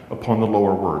abstractions upon the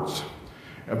lower words.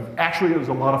 Actually, it was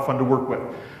a lot of fun to work with.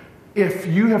 If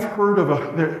you have heard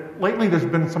of lately there's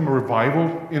been some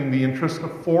revival in the interest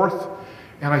of Forth,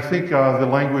 and I think the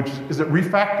language, is it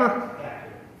refactor?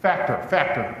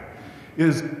 Factor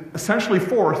is essentially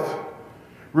Forth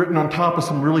written on top of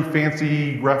some really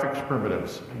fancy graphics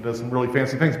primitives. It does some really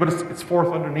fancy things, but it's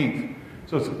Forth underneath.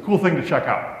 So it's a cool thing to check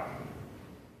out.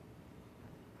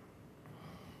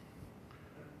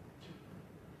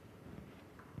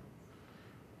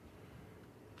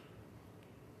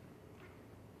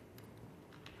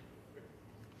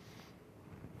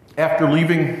 After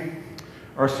leaving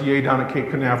RCA down at Cape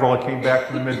Canaveral, I came back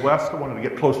to the Midwest. I wanted to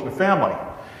get closer to family.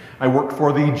 I worked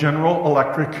for the General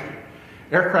Electric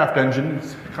aircraft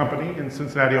engines company in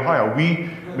Cincinnati, Ohio.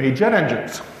 We made jet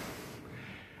engines.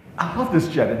 I love this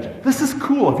jet engine. This is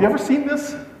cool. Have you ever seen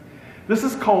this? This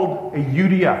is called a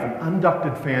UDF, an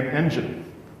unducted fan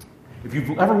engine. If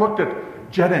you've ever looked at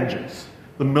jet engines,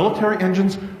 the military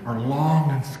engines are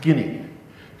long and skinny.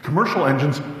 Commercial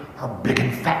engines are big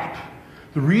and fat.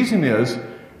 The reason is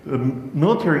the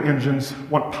military engines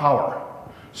want power.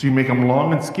 So you make them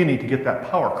long and skinny to get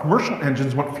that power. Commercial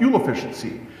engines want fuel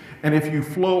efficiency. And if you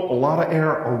flow a lot of air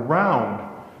around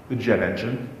the jet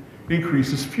engine, it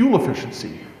increases fuel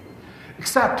efficiency.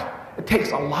 Except it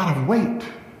takes a lot of weight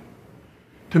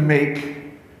to make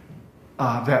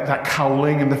that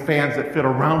cowling and the fans that fit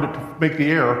around it to make the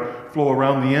air flow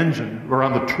around the engine,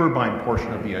 around the turbine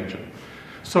portion of the engine.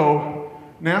 So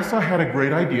NASA had a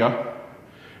great idea,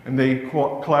 and they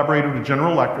collaborated with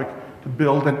General Electric to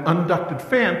build an unducted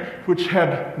fan which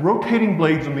had rotating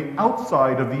blades on the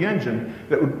outside of the engine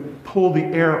that would pull the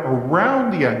air around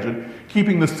the engine,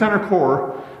 keeping the center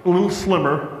core a little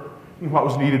slimmer than what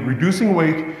was needed, reducing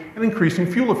weight and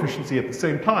increasing fuel efficiency at the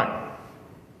same time.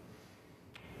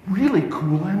 Really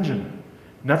cool engine.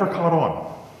 Never caught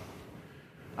on.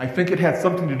 I think it had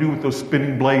something to do with those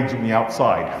spinning blades on the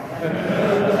outside.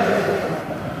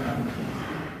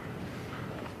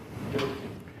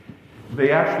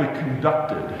 They actually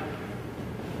conducted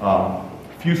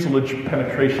fuselage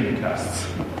penetration tests.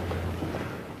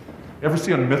 Ever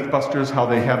see on Mythbusters how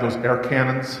they have those air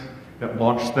cannons that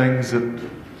launch things at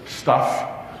stuff?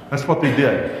 That's what they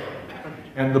did.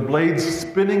 And the blades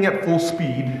spinning at full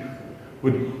speed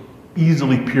would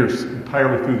easily pierce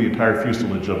entirely through the entire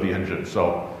fuselage of the engine.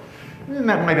 So and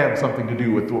that might have something to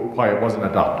do with why it wasn't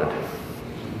adopted.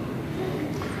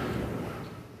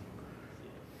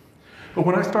 But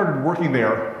when I started working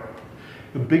there,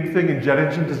 the big thing in jet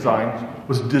engine design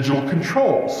was digital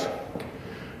controls.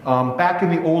 Back in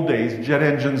the old days, jet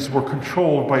engines were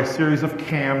controlled by a series of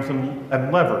cams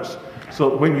and levers.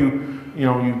 So when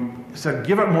you said,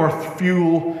 give it more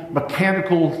fuel,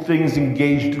 mechanical things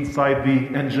engaged inside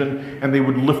the engine, and they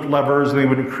would lift levers, and they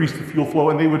would increase the fuel flow,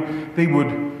 and they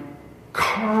would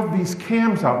carve these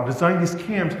cams out, design these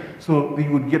cams so that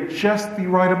you would get just the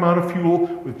right amount of fuel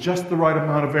with just the right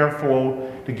amount of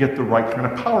airflow to get the right kind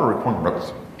of power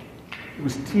requirements. It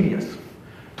was tedious. It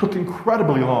took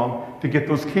incredibly long to get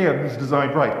those cams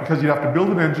designed right because you'd have to build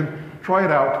an engine, try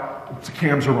it out, the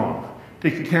cams are wrong.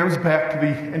 Take the cams back to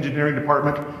the engineering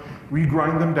department,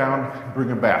 regrind them down, and bring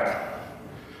them back.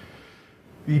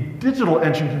 The digital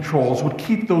engine controls would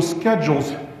keep those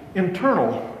schedules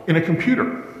internal in a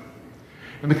computer.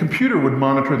 And the computer would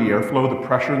monitor the airflow, the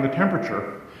pressure, and the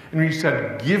temperature. And when you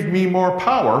said, give me more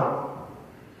power,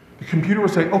 the computer would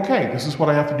say, okay, this is what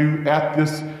I have to do at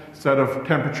this set of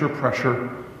temperature, pressure,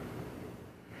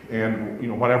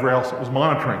 and whatever else it was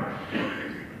monitoring.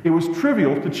 It was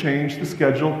trivial to change the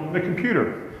schedule in a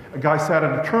computer. A guy sat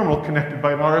at a terminal connected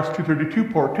by an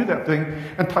RS-232 port to that thing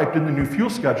and typed in the new fuel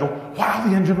schedule while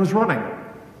the engine was running.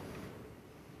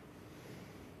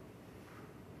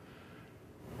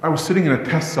 I was sitting in a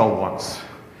test cell once,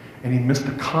 and he missed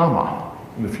a comma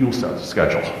in the fuel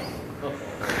schedule.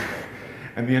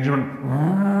 And the engine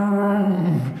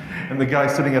went, and the guy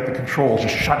sitting at the controls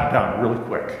just shut it down really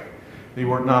quick. They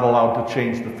were not allowed to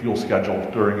change the fuel schedule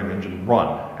during an engine run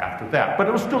after that. But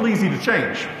it was still easy to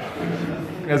change.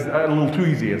 A little too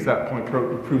easy, as that point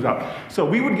proves out. So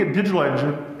we would get digital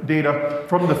engine data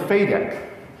from the FADEC,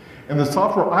 and the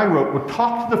software I wrote would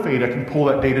talk to the FADEC and pull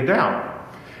that data down.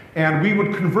 And we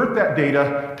would convert that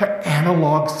data to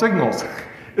analog signals.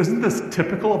 Isn't this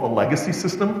typical of a legacy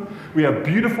system? We have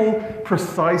beautiful,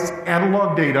 precise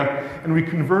analog data, and we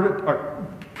convert it, or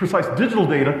precise digital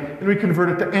data, and we convert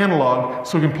it to analog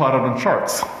so we can plot it on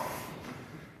charts.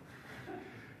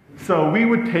 So we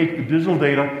would take the digital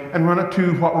data and run it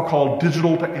to what were called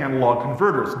digital to analog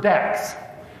converters, DACs.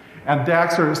 And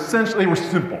DACs are essentially, they were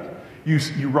simple.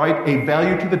 You write a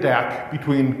value to the DAC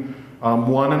between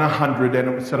 1 and 100, and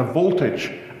it would set a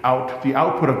voltage out, the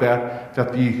output of that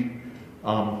the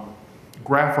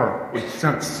grapher would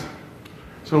sense.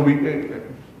 So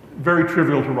very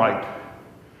trivial to write.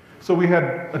 So we had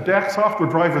a DAC software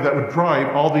driver that would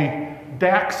drive all the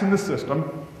DACs in the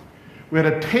system. We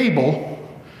had a table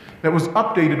that was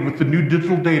updated with the new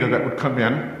digital data that would come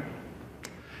in.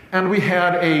 And we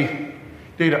had a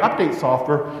data update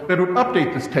software that would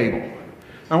update this table.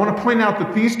 I want to point out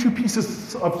that these two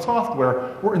pieces of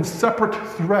software were in separate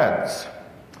threads,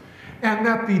 and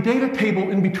that the data table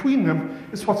in between them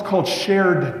is what's called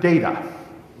shared data.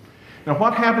 Now,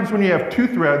 what happens when you have two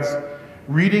threads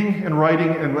reading and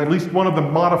writing, and at least one of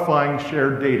them modifying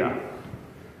shared data?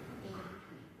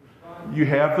 You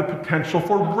have the potential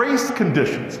for race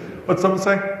conditions. What'd someone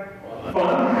say?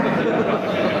 Fun.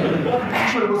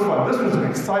 Actually, it was fun. This was an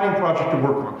exciting project to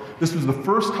work on. This was the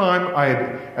first time I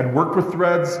had worked with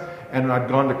threads, and I'd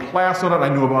gone to class on it. I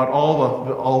knew about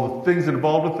all the things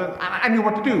involved with it. I knew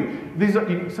what to do.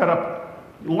 You set up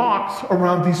locks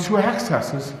around these two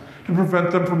accesses to prevent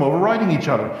them from overriding each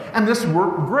other. And this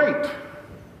worked great.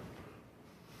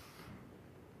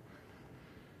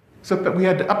 Except that we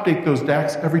had to update those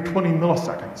DACs every 20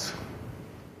 milliseconds.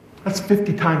 That's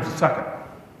 50 times a second.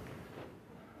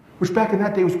 Which back in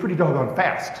that day was pretty doggone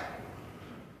fast.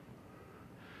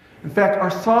 In fact, our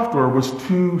software was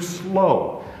too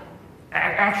slow.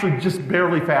 Actually, just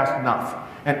barely fast enough.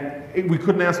 And we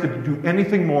couldn't ask it to do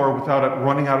anything more without it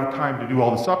running out of time to do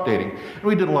all this updating. And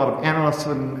we did a lot of analysis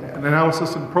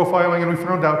and profiling, and we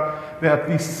found out that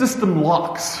the system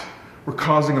locks were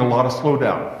causing a lot of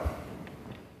slowdown.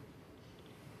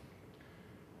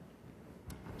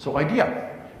 So idea,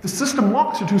 the system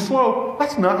locks are too slow,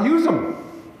 let's not use them.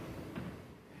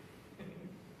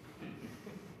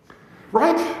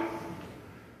 Right?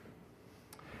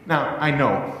 Now, I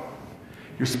know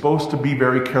you're supposed to be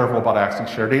very careful about accessing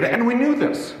shared data, and we knew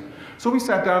this. So we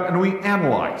sat down and we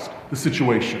analyzed the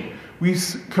situation.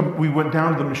 We went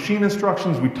down to the machine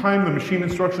instructions, we timed the machine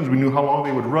instructions, we knew how long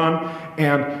they would run,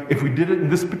 and if we did it in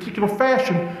this particular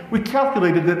fashion, we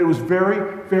calculated that it was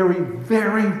very, very,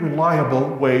 very reliable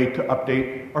way to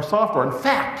update our software. In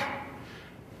fact,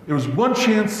 there was 1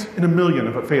 chance in a million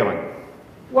of it failing.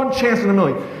 1 chance in a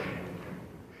million.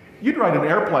 You'd ride an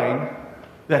airplane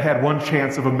that had 1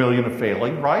 chance of a million of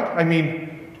failing, right? I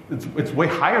mean, it's way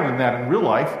higher than that in real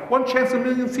life. 1 chance in a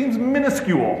million seems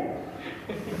minuscule.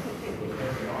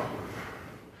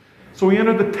 So we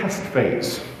entered the test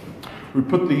phase. We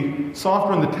put the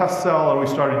software in the test cell and we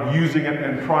started using it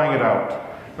and trying it out.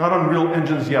 Not on real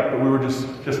engines yet, but we were just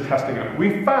testing it.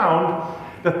 We found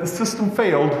that the system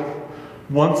failed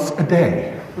once a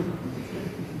day.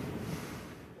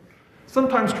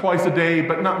 Sometimes twice a day,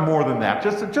 but not more than that.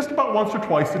 Just about once or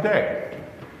twice a day.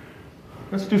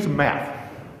 Let's do some math.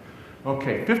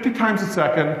 Okay, 50 times a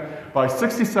second, by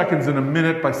 60 seconds in a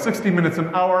minute, by 60 minutes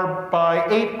an hour, by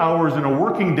 8 hours in a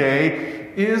working day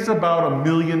is about 1.5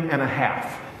 million.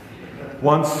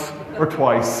 Once or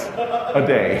twice a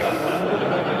day.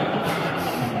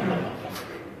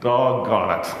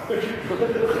 Doggone it.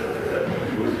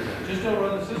 Just don't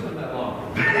run the system that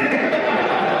long.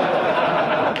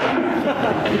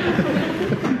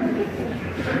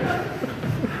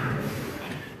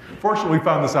 Fortunately, we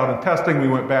found this out in testing. We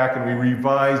went back and we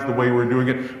revised the way we were doing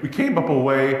it. We came up with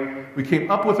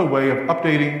a way of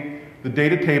updating the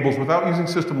data tables without using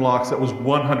system locks that was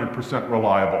 100%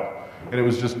 reliable. And it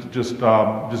was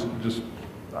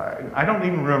I don't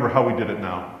even remember how we did it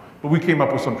now. But we came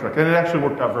up with some trick, and it actually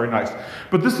worked out very nice.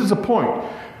 But this is a point.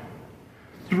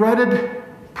 Threaded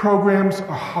programs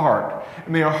are hard,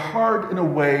 and they are hard in a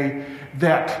way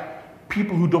that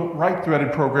people who don't write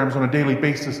threaded programs on a daily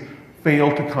basis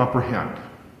fail to comprehend.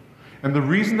 And the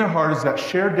reason they're hard is that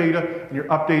shared data and you're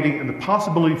updating and the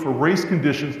possibility for race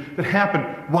conditions that happen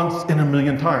once in a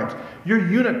million times. Your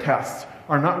unit tests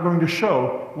are not going to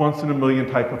show once in a million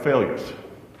type of failures.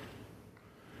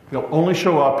 They'll only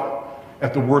show up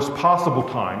at the worst possible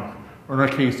time, or in our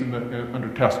case,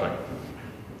 under testing.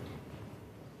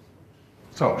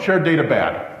 So, shared data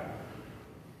bad.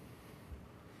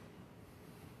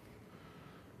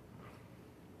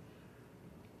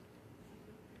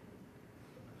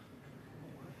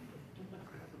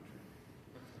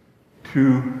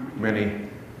 Too many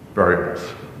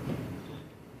variables.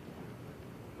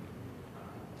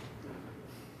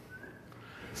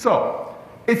 So,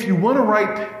 if you want to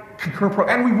write concurrent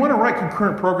and we want to write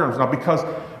concurrent programs now because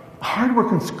hardware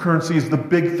concurrency is the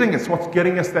big thing. It's what's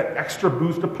getting us that extra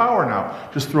boost of power now.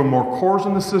 Just throw more cores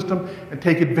in the system and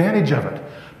take advantage of it.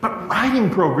 But writing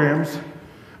programs,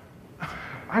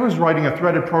 I was writing a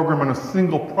threaded program on a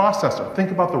single processor.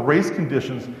 Think about the race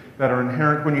conditions that are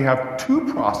inherent when you have 2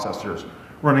 processors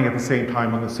running at the same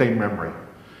time on the same memory.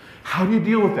 How do you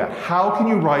deal with that? How can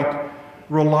you write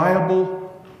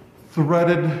reliable,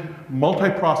 threaded,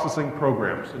 multi-processing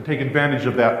programs and take advantage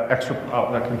of that extra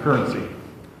that concurrency?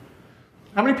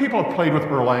 How many people have played with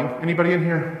Erlang? Anybody in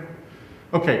here?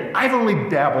 Okay, I've only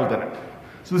dabbled in it.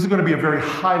 So this is going to be a very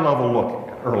high-level look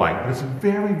at Erlang. But it's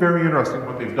very, very interesting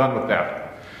what they've done with that.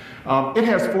 It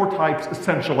has 4 types,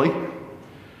 essentially.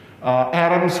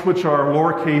 Atoms, which are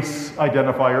lowercase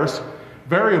identifiers.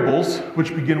 Variables,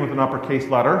 which begin with an uppercase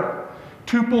letter.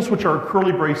 Tuples, which are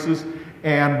curly braces.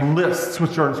 And lists,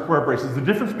 which are in square braces. The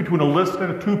difference between a list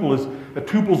and a tuple is that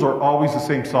tuples are always the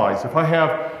same size. If I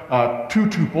have 2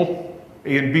 tuple,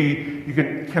 A and B, you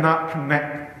cannot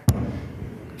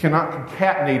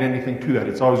concatenate anything to that.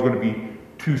 It's always going to be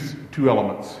two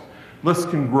elements. Lists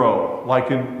can grow, like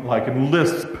in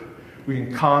Lisp. We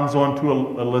can cons onto a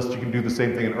list. You can do the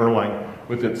same thing in Erlang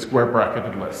with its square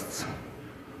bracketed lists.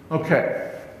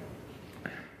 Okay.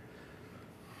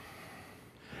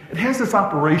 It has this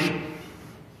operation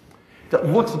that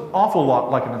looks an awful lot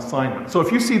like an assignment. So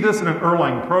if you see this in an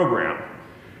Erlang program,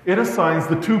 it assigns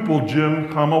the tuple Jim,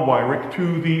 Weirich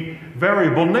to the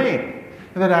variable name.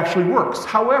 And that actually works.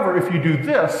 However, if you do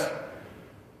this,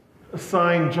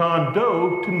 assign John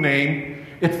Doe to name,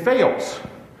 it fails.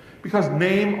 Because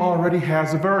name already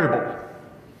has a variable.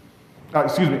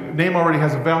 Name already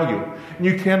has a value. And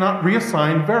you cannot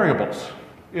reassign variables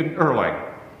in Erlang.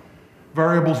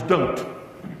 Variables don't.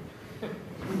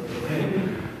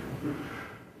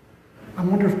 I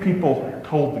wonder if people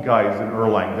told the guys in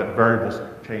Erlang that variables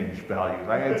change values.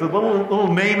 It's a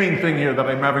little naming thing here that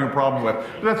I'm having a problem with.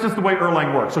 But that's just the way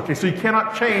Erlang works. Okay, so you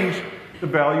cannot change the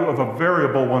value of a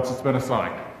variable once it's been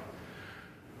assigned.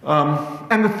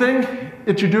 And the thing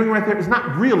that you're doing right there is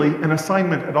not really an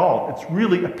assignment at all. It's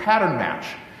really a pattern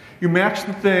match. You match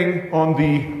the thing on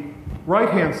the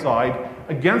right-hand side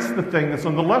against the thing that's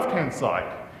on the left-hand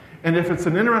side. And if it's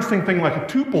an interesting thing like a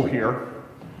tuple here,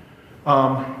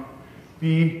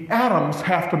 the atoms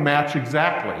have to match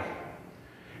exactly.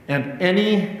 And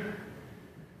any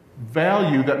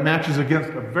value that matches against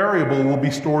a variable will be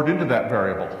stored into that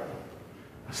variable,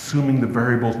 assuming the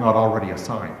variable is not already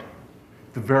assigned.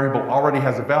 If the variable already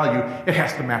has a value, it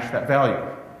has to match that value.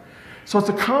 So it's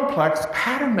a complex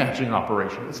pattern matching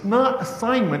operation. It's not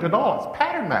assignment at all, it's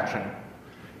pattern matching,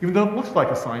 even though it looks like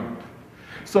assignment.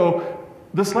 So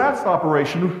this last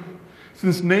operation,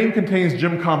 since name contains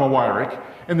Jim, Weirich,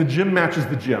 and the Jim matches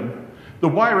the Jim, the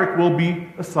Weirich will be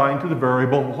assigned to the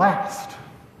variable last.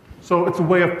 So it's a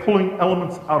way of pulling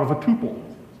elements out of a tuple.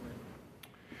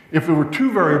 If there were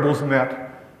two variables in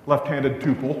that left-handed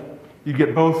tuple, you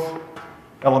get both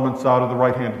elements out of the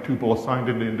right-handed tuple assigned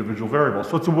into individual variables.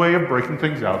 So it's a way of breaking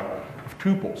things out of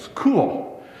tuples.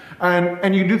 Cool.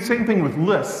 And you can do the same thing with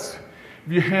lists.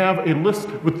 If you have a list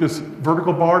with this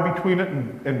vertical bar between it,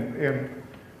 and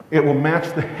it will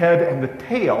match the head and the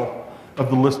tail of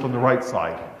the list on the right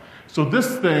side. So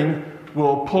this thing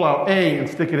will pull out A and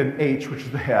stick it in H, which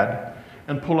is the head,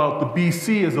 and pull out the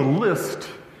BC as a list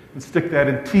and stick that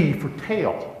in T for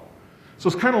tail. So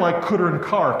it's kind of like Cooter and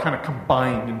Carr kind of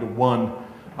combined into one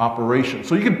operation.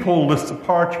 So you can pull lists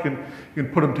apart, you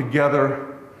can put them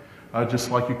together just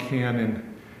like you can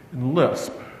in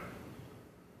Lisp.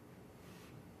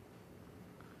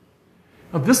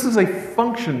 Now this is a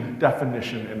function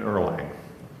definition in Erlang.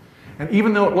 And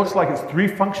even though it looks like it's 3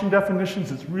 function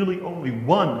definitions, it's really only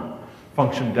 1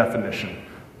 function definition.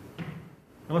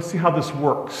 Now let's see how this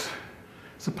works.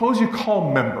 Suppose you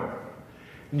call member,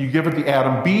 and you give it the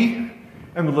atom B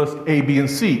and the list A, B, and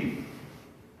C.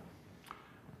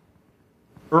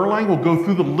 Erlang will go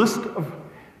through the list of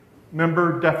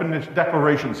member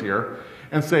declarations here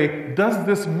and say, does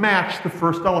this match the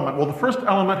first element? Well, the first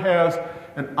element has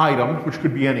an item, which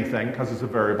could be anything because it's a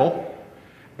variable,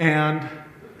 and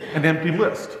an empty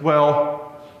list.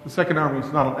 Well, the second argument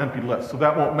is not an empty list, so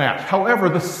that won't match. However,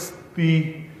 the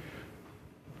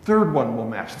third one will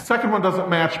match. The second one doesn't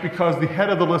match because the head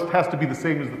of the list has to be the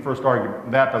same as the first argument,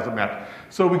 and that doesn't match.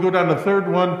 So we go down to the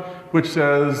third one, which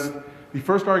says the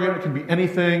first argument can be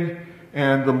anything,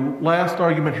 and the last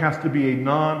argument has to be a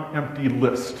non-empty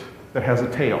list that has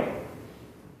a tail.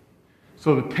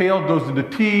 So the tail goes into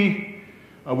T.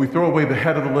 We throw away the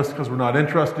head of the list because we're not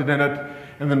interested in it,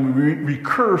 and then we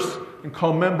recurse and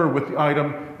call member with the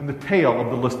item and the tail of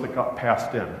the list that got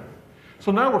passed in.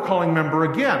 So now we're calling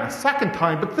member again, a second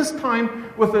time, but this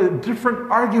time with a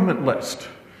different argument list.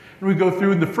 And we go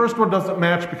through, and the first one doesn't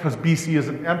match because BC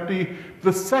isn't empty.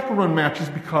 The second one matches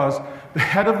because the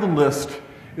head of the list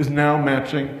is now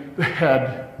matching the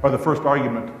head, or the first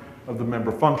argument of the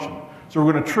member function. So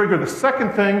we're going to trigger the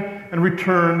second thing and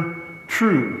return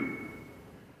true.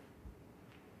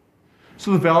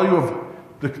 So the value of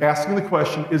asking the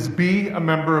question, is B a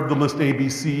member of the list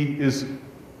ABC, is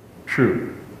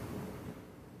true.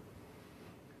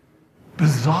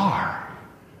 Bizarre.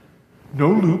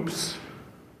 No loops,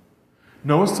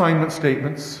 no assignment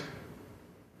statements,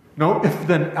 no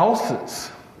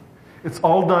if-then-elses. It's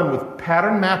all done with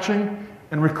pattern matching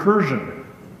and recursion.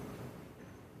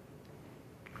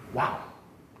 Wow.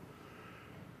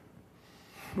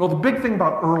 Well, the big thing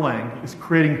about Erlang is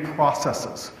creating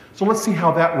processes. So let's see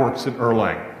how that works in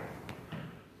Erlang.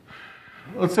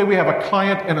 Let's say we have a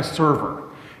client and a server.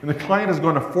 And the client is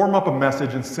going to form up a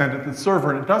message and send it to the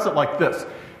server. And it does it like this.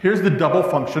 Here's the double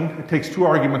function. It takes 2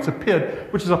 arguments, a PID,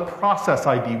 which is a process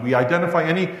ID. We identify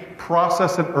any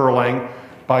process in Erlang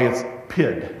by its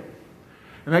PID.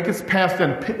 And that gets passed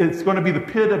in. It's going to be the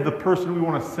PID of the person we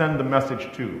want to send the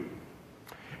message to.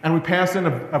 And we pass in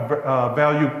a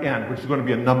value n, which is going to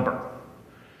be a number.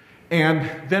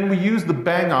 And then we use the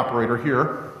bang operator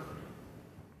here,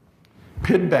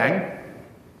 PID bang.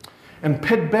 And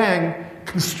PID bang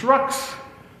constructs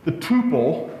the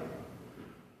tuple.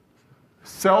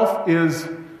 Self is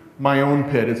my own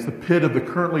PID. It's the PID of the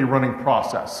currently running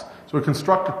process. So we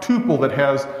construct a tuple that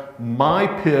has my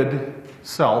PID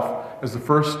self as the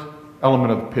first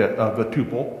element of the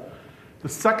tuple. The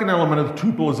second element of the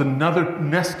tuple is another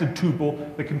nested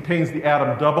tuple that contains the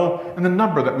atom double and the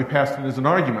number that we passed in as an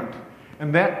argument.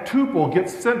 And that tuple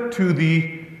gets sent to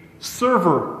the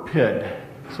server PID.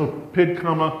 So PID,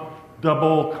 comma,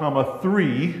 double, comma,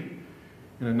 3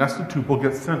 in a nested tuple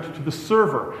gets sent to the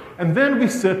server. And then we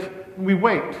sit and we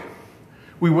wait.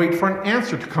 We wait for an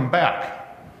answer to come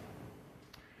back.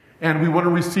 And we want to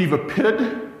receive a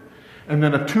PID and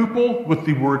then a tuple with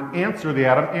the word answer, the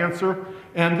atom answer,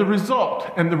 and the result.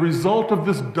 And the result of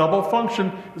this double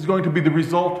function is going to be the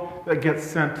result that gets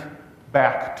sent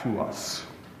back to us.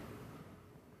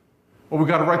 Well, we've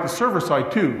got to write the server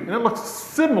side too. And it looks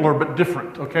similar but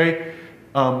different, okay?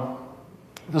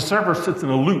 The server sits in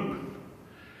a loop.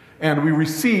 And we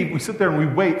sit there and we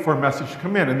wait for a message to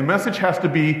come in. And the message has to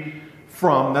be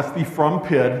from, that's the from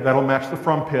PID. That'll match the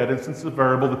from PID. And since it's a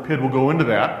variable, the PID will go into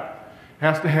that. It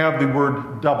has to have the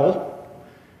word double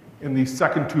in the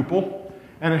second tuple.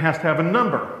 And it has to have a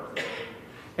number.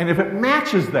 And if it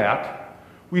matches that,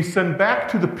 we send back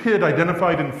to the PID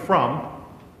identified in from,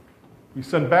 we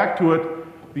send back to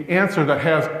it the answer that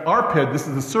has our PID, this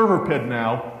is the server PID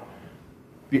now,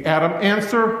 the Atom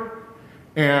answer,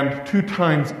 and 2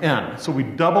 times n. So we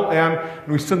double n, and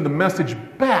we send the message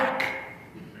back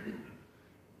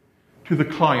to the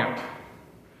client.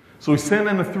 So we send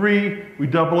in a 3, we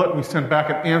double it, and we send back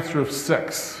an answer of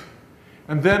 6.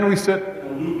 And then we sit in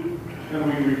a loop, and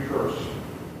we recurse.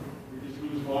 We just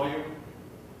lose volume.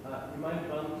 You might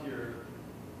bump your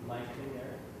mic in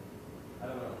there. I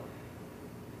don't know.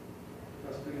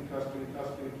 Testing, testing,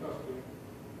 testing, testing,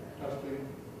 testing,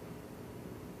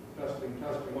 testing,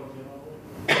 testing.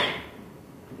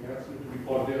 Yeah, it seems to be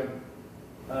plugged in.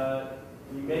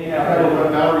 You may I have have a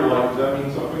battery light. Does that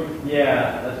mean something?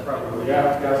 Yeah, that's probably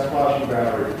Gas flashing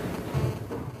battery. You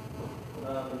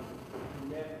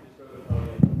may have to just go to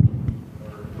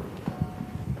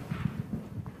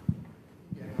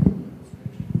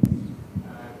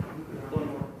the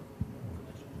podium.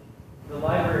 The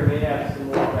library may have some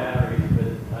more batteries, but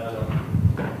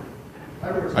I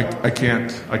don't know.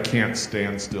 I can't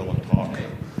stand still and talk.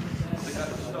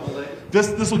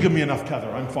 This will give me enough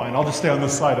tether. I'm fine. I'll just stay on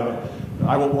this side of it.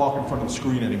 I won't walk in front of the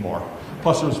screen anymore.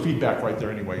 Plus, there's feedback right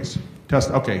there anyways. Test.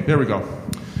 Okay, there we go.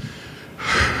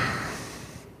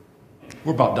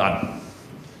 We're about done.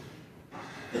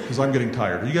 Because I'm getting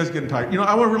tired. Are you guys getting tired? You know,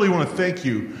 I really want to thank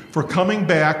you for coming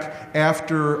back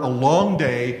after a long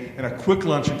day and a quick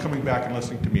lunch and coming back and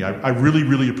listening to me. I really,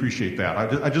 really appreciate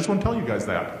that. I just want to tell you guys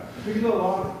that. We can go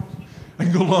longer. I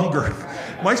can go longer.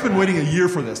 Mike's been waiting a year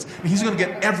for this, and he's going to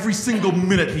get every single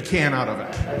minute he can out of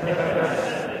it.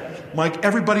 Mike,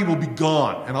 everybody will be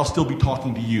gone, and I'll still be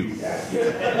talking to you.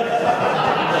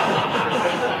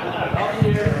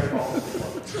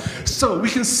 So we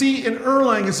can see in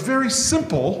Erlang it's very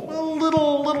simple, a little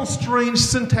strange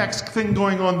syntax thing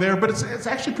going on there, but it's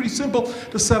actually pretty simple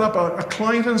to set up a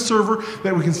client and a server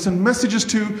that we can send messages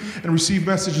to and receive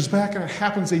messages back, and it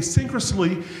happens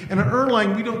asynchronously. And in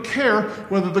Erlang, we don't care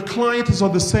whether the client is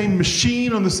on the same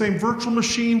machine, on the same virtual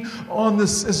machine, on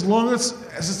this, as long as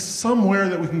it's somewhere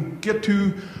that we can get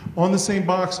to on the same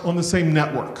box, on the same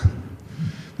network.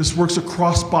 This works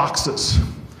across boxes.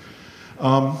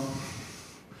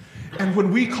 And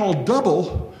when we call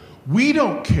double, we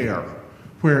don't care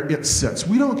where it sits.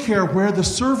 We don't care where the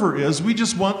server is. We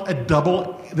just want a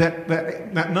double,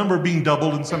 that number being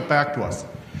doubled and sent back to us.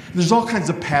 And there's all kinds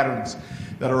of patterns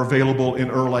that are available in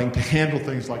Erlang to handle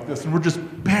things like this, and we're just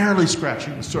barely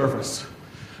scratching the surface.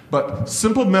 But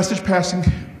simple message passing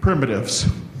primitives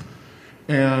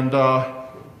and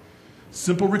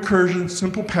simple recursion,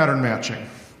 simple pattern matching.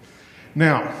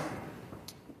 Now,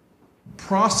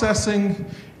 processes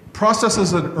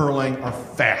in Erlang are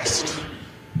fast.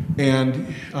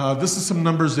 And this is some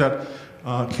numbers that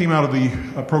came out of the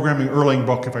Programming Erlang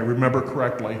book, if I remember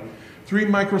correctly. 3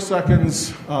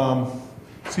 microseconds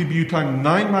CPU time,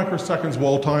 9 microseconds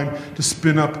wall time to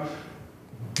spin up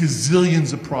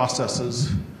gazillions of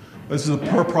processes. This is a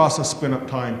per process spin up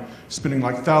time, spinning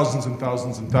like thousands and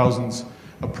thousands and thousands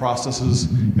of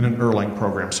processes in an Erlang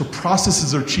program. So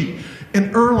processes are cheap. In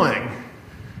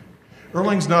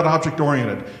Erlang's not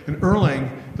object-oriented. In Erlang,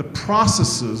 the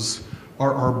processes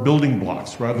are building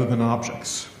blocks rather than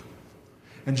objects.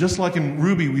 And just like in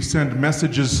Ruby, we send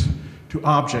messages to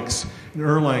objects, in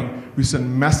Erlang, we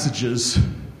send messages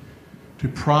to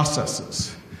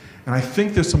processes. And I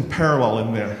think there's some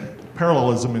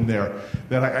parallelism in there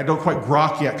that I don't quite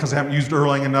grok yet because I haven't used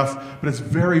Erlang enough, but it's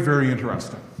very, very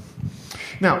interesting.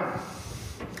 Now,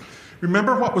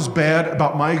 remember what was bad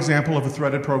about my example of a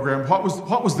threaded program?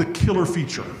 What was the killer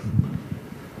feature?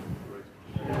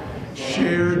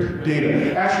 Shared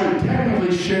data. Actually,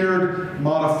 technically shared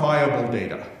modifiable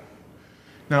data.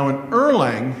 Now in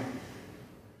Erlang,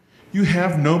 you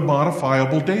have no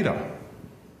modifiable data.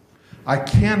 I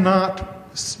cannot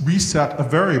reset a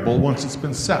variable once it's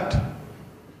been set.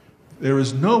 There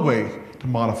is no way to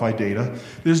modify data.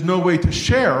 There's no way to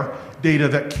share data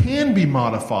that can be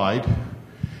modified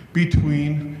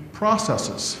between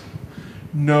processes.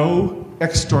 No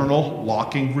external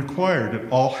locking required.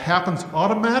 It all happens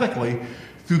automatically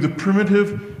through the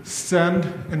primitive send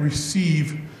and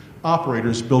receive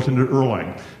operators built into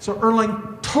Erlang. So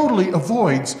Erlang totally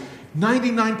avoids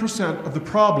 99% of the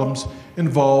problems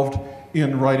involved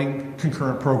in writing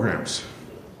concurrent programs.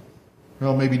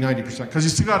 Well, maybe 90%, because you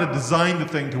still got to design the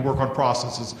thing to work on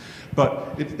processes,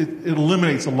 but it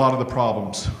eliminates a lot of the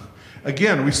problems.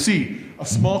 Again, we see a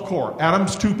small core,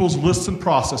 atoms, tuples, lists, and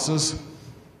processes.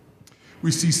 We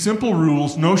see simple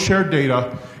rules, no shared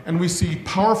data, and we see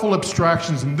powerful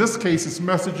abstractions. In this case, it's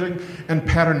messaging and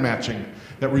pattern matching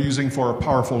that we're using for our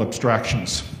powerful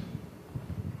abstractions.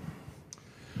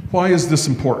 Why is this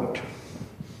important?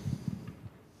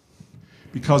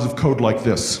 Because of code like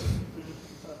this.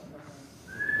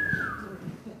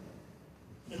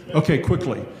 Okay,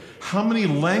 quickly. How many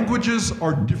languages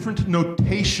or different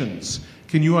notations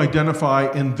can you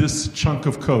identify in this chunk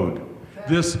of code?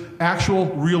 This actual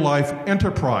real-life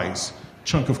enterprise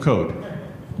chunk of code?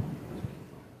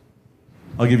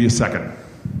 I'll give you a second.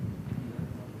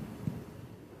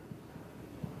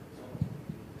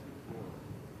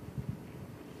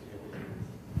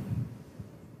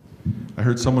 I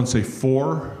heard someone say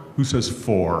 4. Who says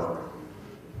 4?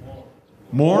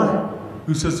 More?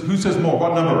 Who says more?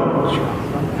 What number?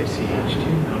 I see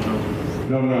H2.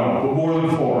 No, but more than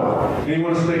 4.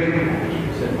 Anyone say?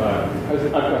 You said 5.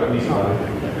 I've got at least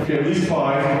 5. Okay, at least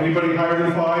 5. Anybody higher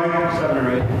than 5? 7 or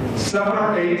 8. 7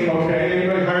 or 8. Okay.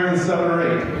 Anybody higher than 7 or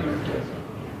 8?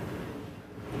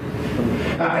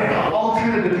 It all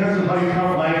kind of depends on how you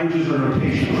count languages or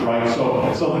notations, right?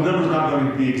 So the number's not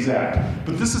going to be exact.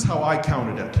 But this is how I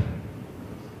counted it.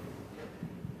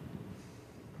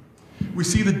 We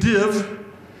see the div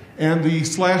and the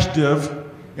 /div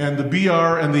and the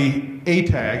br and the a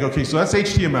tag. Okay, so that's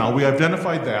HTML. We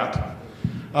identified that.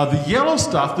 The yellow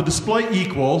stuff, the display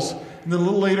equals, and then a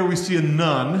little later we see a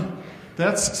none.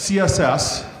 That's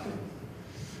CSS.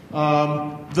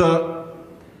 The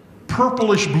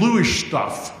purplish bluish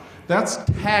stuff, that's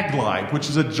taglib, which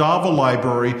is a Java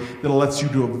library that allows you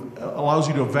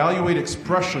to evaluate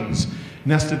expressions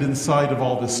nested inside of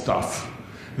all this stuff.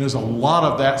 And there's a lot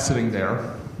of that sitting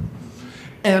there.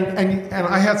 And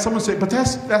I had someone say, but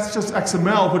that's just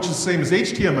XML, which is the same as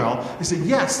HTML. I said,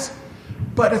 yes,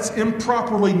 but it's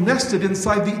improperly nested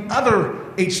inside the other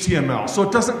HTML, so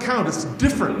it doesn't count. It's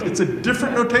different. It's a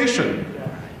different notation.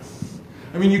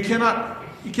 I mean, you cannot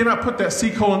put that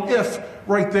if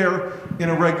right there in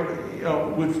a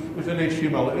within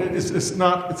HTML.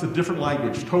 It's a different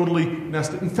language, totally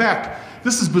nested. In fact,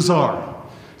 this is bizarre.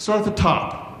 Start at the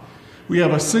top. We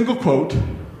have a single quote,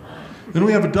 then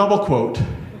we have a double quote.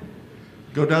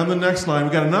 Go down the next line,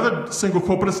 we got another single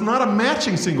quote, but it's not a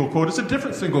matching single quote, it's a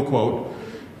different single quote.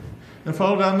 And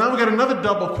follow down, now we got another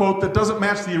double quote that doesn't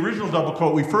match the original double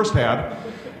quote we first had.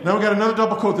 Now we got another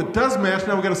double quote that does match,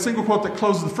 now we got a single quote that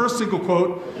closes the first single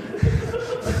quote.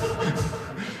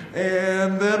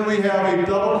 And then we have a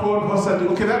double quote, what's that do?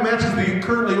 Okay, that matches the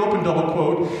currently open double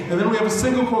quote. And then we have a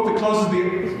single quote that closes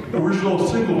the original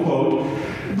single quote.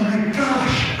 My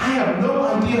gosh, I have no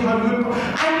idea how to do it.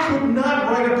 I could not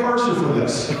write a parser for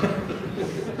this.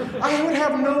 I would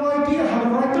have no idea how to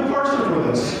write the parser for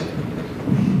this.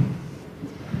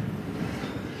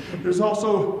 There's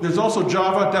also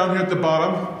Java down here at the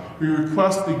bottom. We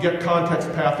request the get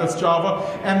context path, that's Java.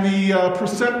 And the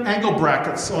percent angle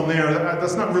brackets on there,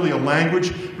 that's not really a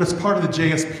language, but it's part of the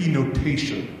JSP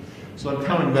notation. So I'm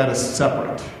counting that as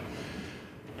separate.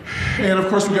 And of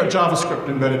course, we've got JavaScript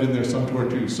embedded in there somewhere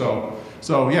too. So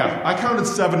yeah, I counted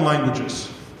 7 languages.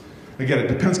 Again, it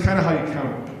depends kind of how you count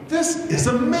it. But this is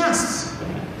a mess.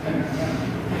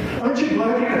 Aren't you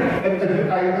glad?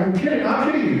 I'm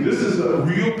kidding you. This is a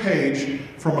real page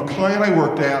from a client I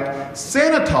worked at,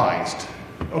 sanitized.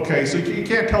 Okay, so you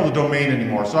can't tell the domain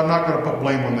anymore, so I'm not going to put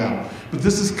blame on them. But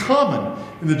this is common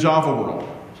in the Java world.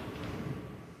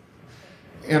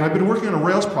 And I've been working on a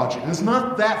Rails project. And it's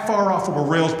not that far off from a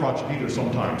Rails project either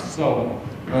sometimes. So,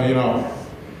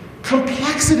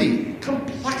 complexity.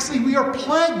 Complexity. We are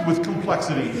plagued with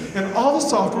complexity in all the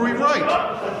software we write.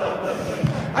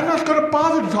 I'm not going to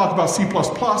bother to talk about C++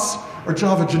 or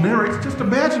Java generics. Just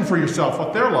imagine for yourself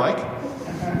what they're like.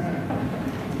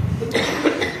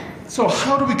 So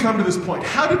how do we come to this point?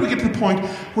 How did we get to the point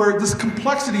where this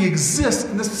complexity exists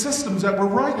in the systems that we're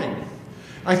writing?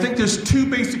 I think there's 2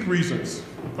 basic reasons.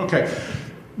 Okay,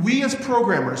 we as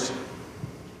programmers,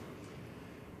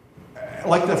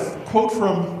 like the quote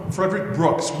from Frederick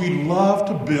Brooks, we love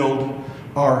to build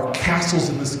our castles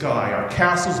in the sky, our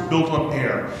castles built on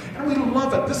air. And we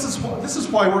love it. This is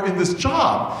why we're in this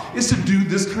job, is to do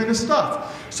this kind of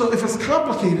stuff. So if it's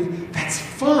complicated, that's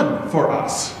fun for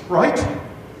us, right?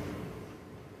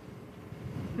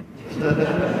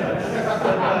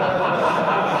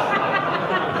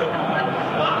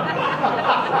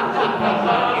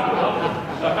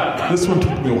 This one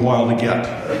took me a while to get.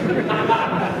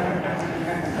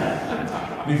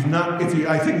 He's not,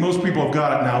 I think most people have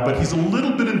got it now, but he's a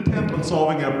little bit intent on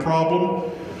solving a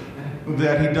problem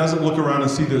that he doesn't look around and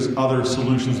see there's other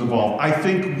solutions involved. I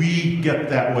think we get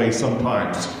that way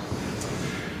sometimes.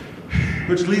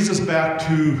 Which leads us back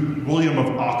to William of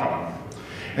Occam.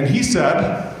 And he said,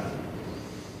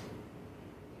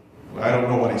 I don't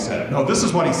know what he said. No, this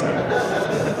is what he said.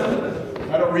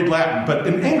 I don't read Latin, but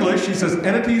in English he says,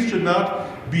 entities should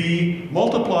not be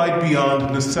multiplied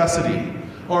beyond necessity.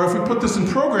 Or if we put this in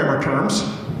programmer terms,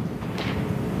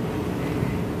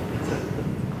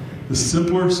 the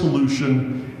simpler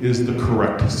solution is the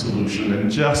correct solution in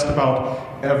just about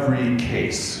every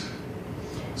case.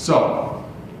 So,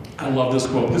 I love this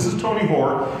quote. This is Tony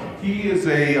Hoare. He was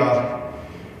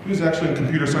actually in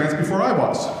computer science before I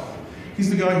was. He's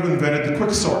the guy who invented the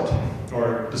quicksort,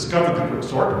 or discovered the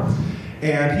quicksort.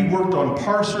 And he worked on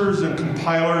parsers and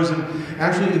compilers, and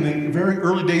actually in the very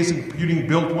early days of computing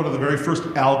built one of the very first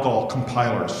ALGOL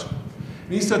compilers.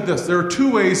 And he said this, there are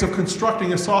two ways of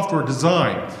constructing a software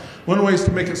design. One way is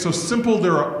to make it so simple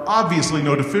there are obviously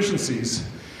no deficiencies.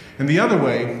 And the other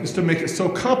way is to make it so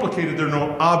complicated there are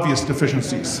no obvious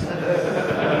deficiencies.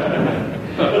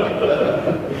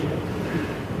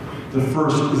 The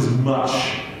first is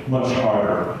much, much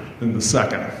harder than the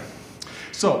second.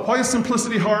 So, why is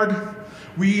simplicity hard?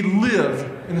 We live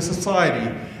in a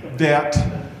society that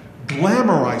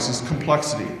glamorizes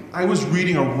complexity. I was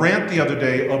reading a rant the other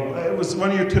day. It was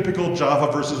one of your typical Java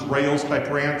versus Rails type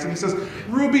rants. And he says,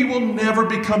 Ruby will never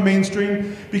become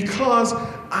mainstream because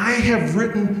I have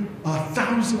written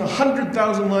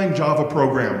 100,000 line Java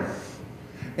program.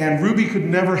 And Ruby could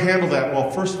never handle that. Well,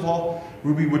 first of all,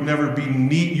 Ruby would never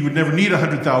you would never need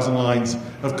 100,000 lines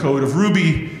of code of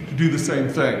Ruby to do the same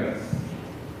thing.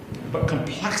 But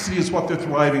complexity is what they're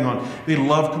thriving on. They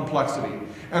love complexity.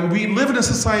 And we live in a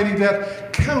society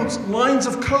that counts lines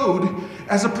of code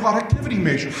as a productivity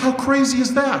measure. How crazy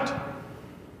is that?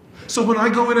 So when I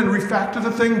go in and refactor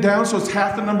the thing down so it's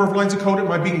half the number of lines of code,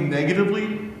 am I being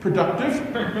negatively productive?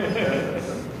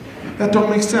 That don't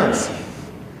make sense.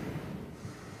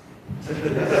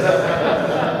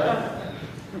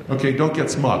 Okay, don't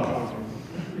get smug.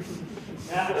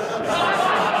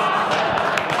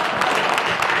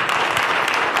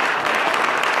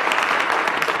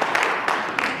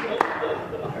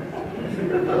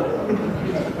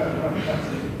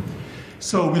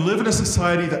 So we live in a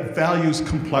society that values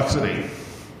complexity.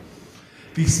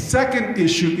 The second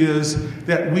issue is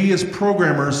that we as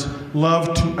programmers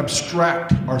love to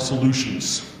abstract our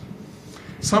solutions.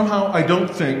 Somehow I don't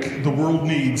think the world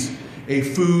needs a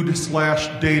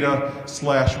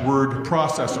food/data/word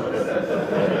processor.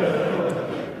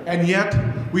 And yet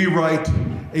we write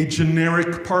a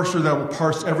generic parser that will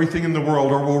parse everything in the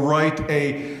world, or we'll write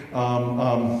a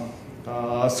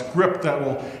script that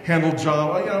will handle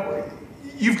Java. You know,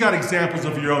 you've got examples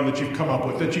of your own that you've come up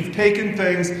with, that you've taken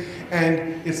things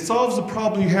and it solves the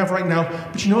problem you have right now,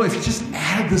 but you know, if you just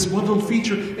add this one little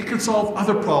feature, it could solve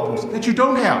other problems that you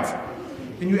don't have,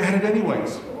 and you add it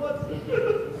anyways.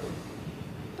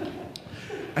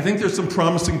 I think there's some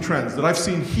promising trends that I've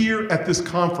seen here at this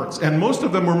conference, and most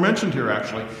of them were mentioned here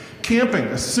actually. Camping,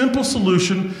 a simple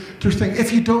solution to think,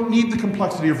 if you don't need the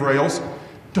complexity of Rails,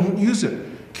 don't use it.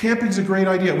 Camping's a great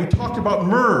idea. We talked about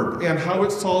MERB and how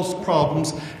it solves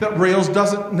problems that Rails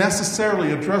doesn't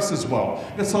necessarily address as well.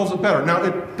 It solves it better. Now,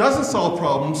 it doesn't solve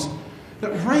problems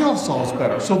that Rails solves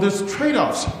better. So there's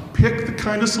trade-offs. Pick the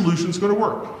kind of solution that's going to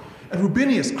work. And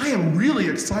Rubinius, I am really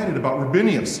excited about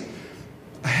Rubinius.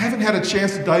 I haven't had a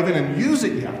chance to dive in and use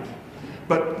it yet.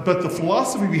 But the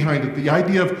philosophy behind it, the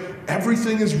idea of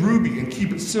everything is Ruby and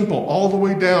keep it simple all the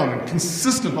way down and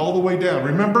consistent all the way down.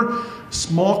 Remember,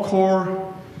 small core,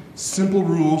 simple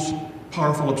rules,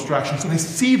 powerful abstractions. And I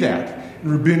see that in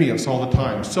Rubinius all the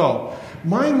time. So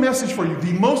my message for you,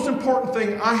 the most important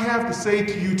thing I have to say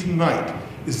to you tonight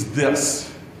is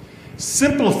this.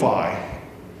 Simplify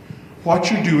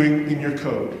what you're doing in your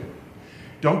code.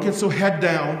 Don't get so head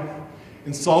down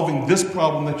in solving this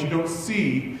problem that you don't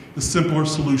see the simpler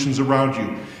solutions around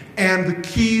you. And the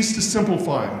keys to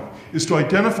simplifying is to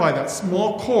identify that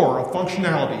small core of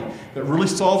functionality that really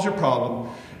solves your problem,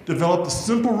 develop the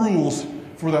simple rules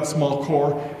for that small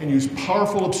core, and use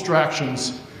powerful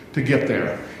abstractions to get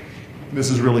there. This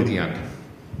is really the end.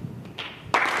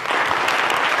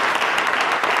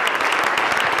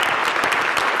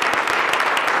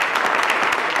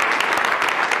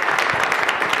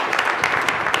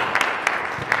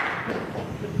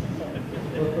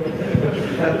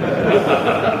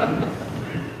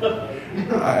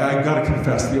 I've got to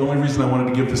confess, the only reason I wanted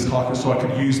to give this talk is so I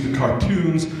could use the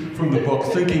cartoons from the book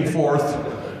Thinking Forth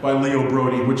by Leo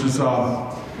Brody, which is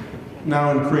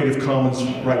now in Creative Commons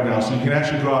right now, so you can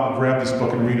actually go out and grab this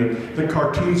book and read it. The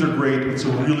cartoons are great. It's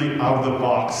a really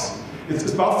out-of-the-box.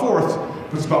 It's about fourth,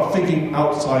 but it's about thinking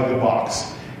outside the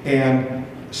box and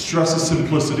stresses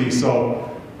simplicity. So,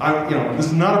 this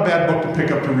is not a bad book to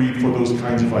pick up to read for those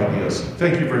kinds of ideas.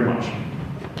 Thank you very much.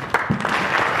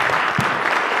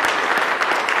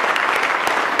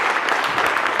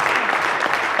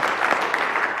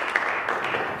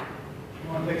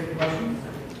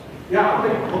 Yeah,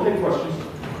 we'll take questions.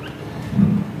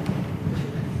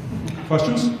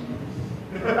 Questions?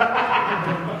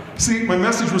 See, my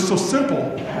message was so simple.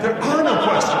 There are no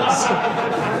questions.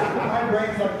 My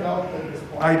brain's like melt at this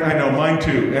point. I know, mine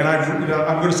too. And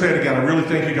I'm going to say it again. I really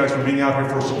thank you guys for being out here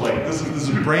for so late. This is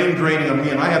brain draining on me,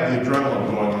 and I have the adrenaline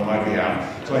going on my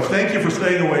behalf. So I thank you for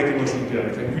staying awake and listening to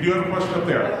everything. We do have a question up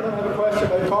there. I have a question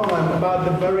by Conlan about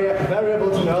the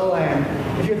variables in Erlang.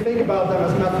 If you think about them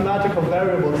as mathematical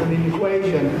variables in the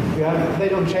equation, they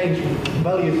don't change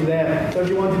values there. So if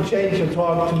you want to change your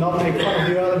talk to not make fun of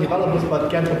the early developers but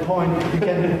get the point, you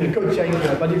could change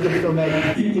that, but you could still make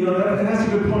it. That's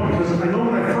a good point, because I know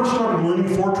when I first started learning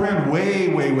Fortran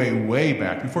way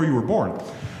back, before you were born,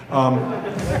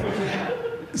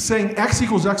 saying x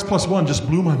equals x plus 1 just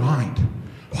blew my mind.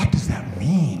 What does that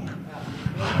mean?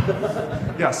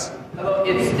 Yes?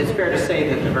 It's fair to say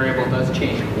that the variable does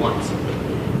change once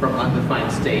from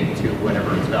undefined state to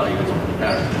whatever its value is for the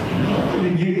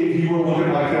pattern. You will look at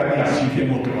it like that? Yes, you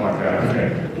can look at it like that. Okay.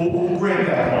 We'll grant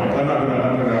that point. I'm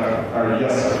gonna,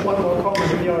 yes. One more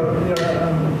comment. In your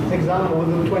example with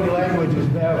the 20 languages,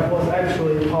 there was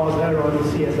actually a cause error in the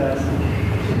CSS.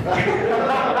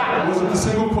 Was it the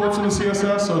single quotes in the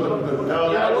CSS?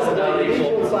 No, that was the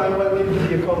equal sign where we just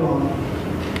be a colon.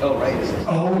 Oh, right.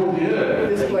 Oh, it did.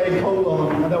 Display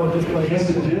colon, and that would display. Yes,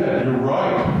 it did. You're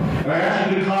right. And I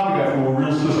actually did copy that from a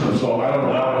real system, so I don't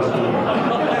know how I was doing it.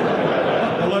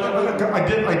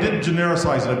 I did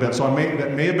genericize it a bit, so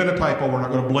that may have been a typo. We're not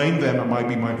going to blame them. It might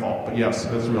be my fault, but yes,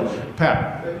 that's real.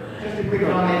 Pat. Just a quick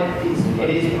comment. It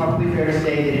is probably fair to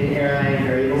say that in Erlang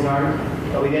variables aren't,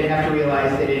 but we then have to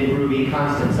realize that in Ruby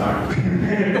constants aren't.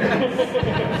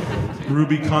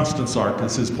 Ruby constants aren't.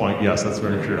 That's his point. Yes, that's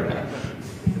very true.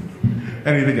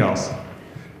 Anything else?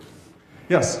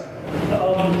 Yes.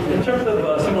 In terms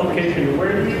of simplification,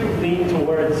 where do you lean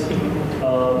towards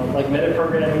like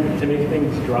metaprogramming to make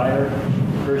things drier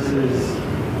versus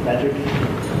magic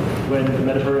when the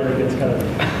metaprogramming gets kind of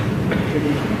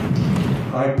tricky?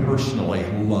 I personally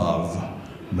love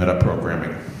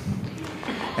metaprogramming.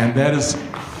 And that is,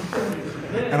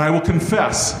 and I will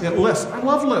confess, Lisp. I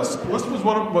love Lisp. Lisp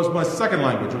was my second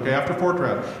language, okay, after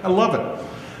Fortran. I love it.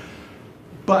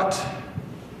 But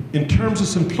in terms of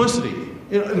simplicity,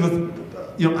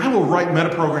 I will write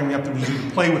metaprogramming, you have to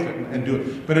play with it and do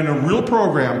it. But in a real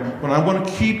program, when I want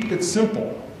to keep it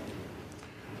simple,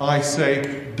 I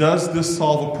say, does this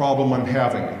solve a problem I'm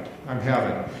having?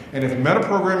 And if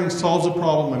metaprogramming solves a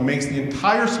problem and makes the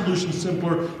entire solution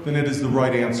simpler, then it is the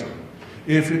right answer.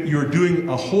 If you're doing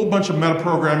a whole bunch of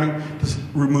metaprogramming to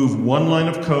remove one line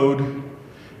of code,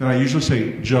 then I usually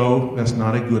say, Joe, that's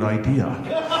not a good idea.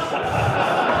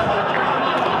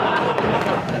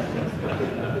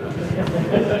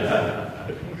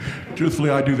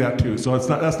 Truthfully, I do that too. So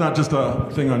that's not just a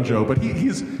thing on Joe, but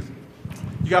he's.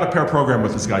 You got to pair program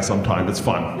with this guy sometime. It's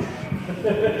fun.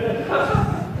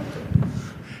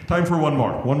 Time for one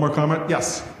more. One more comment?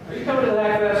 Yes. Are you coming to the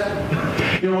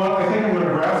Hackfest? You know what? I think I'm going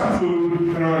to grab some food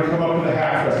and I'm going to come up to the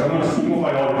Hackfest.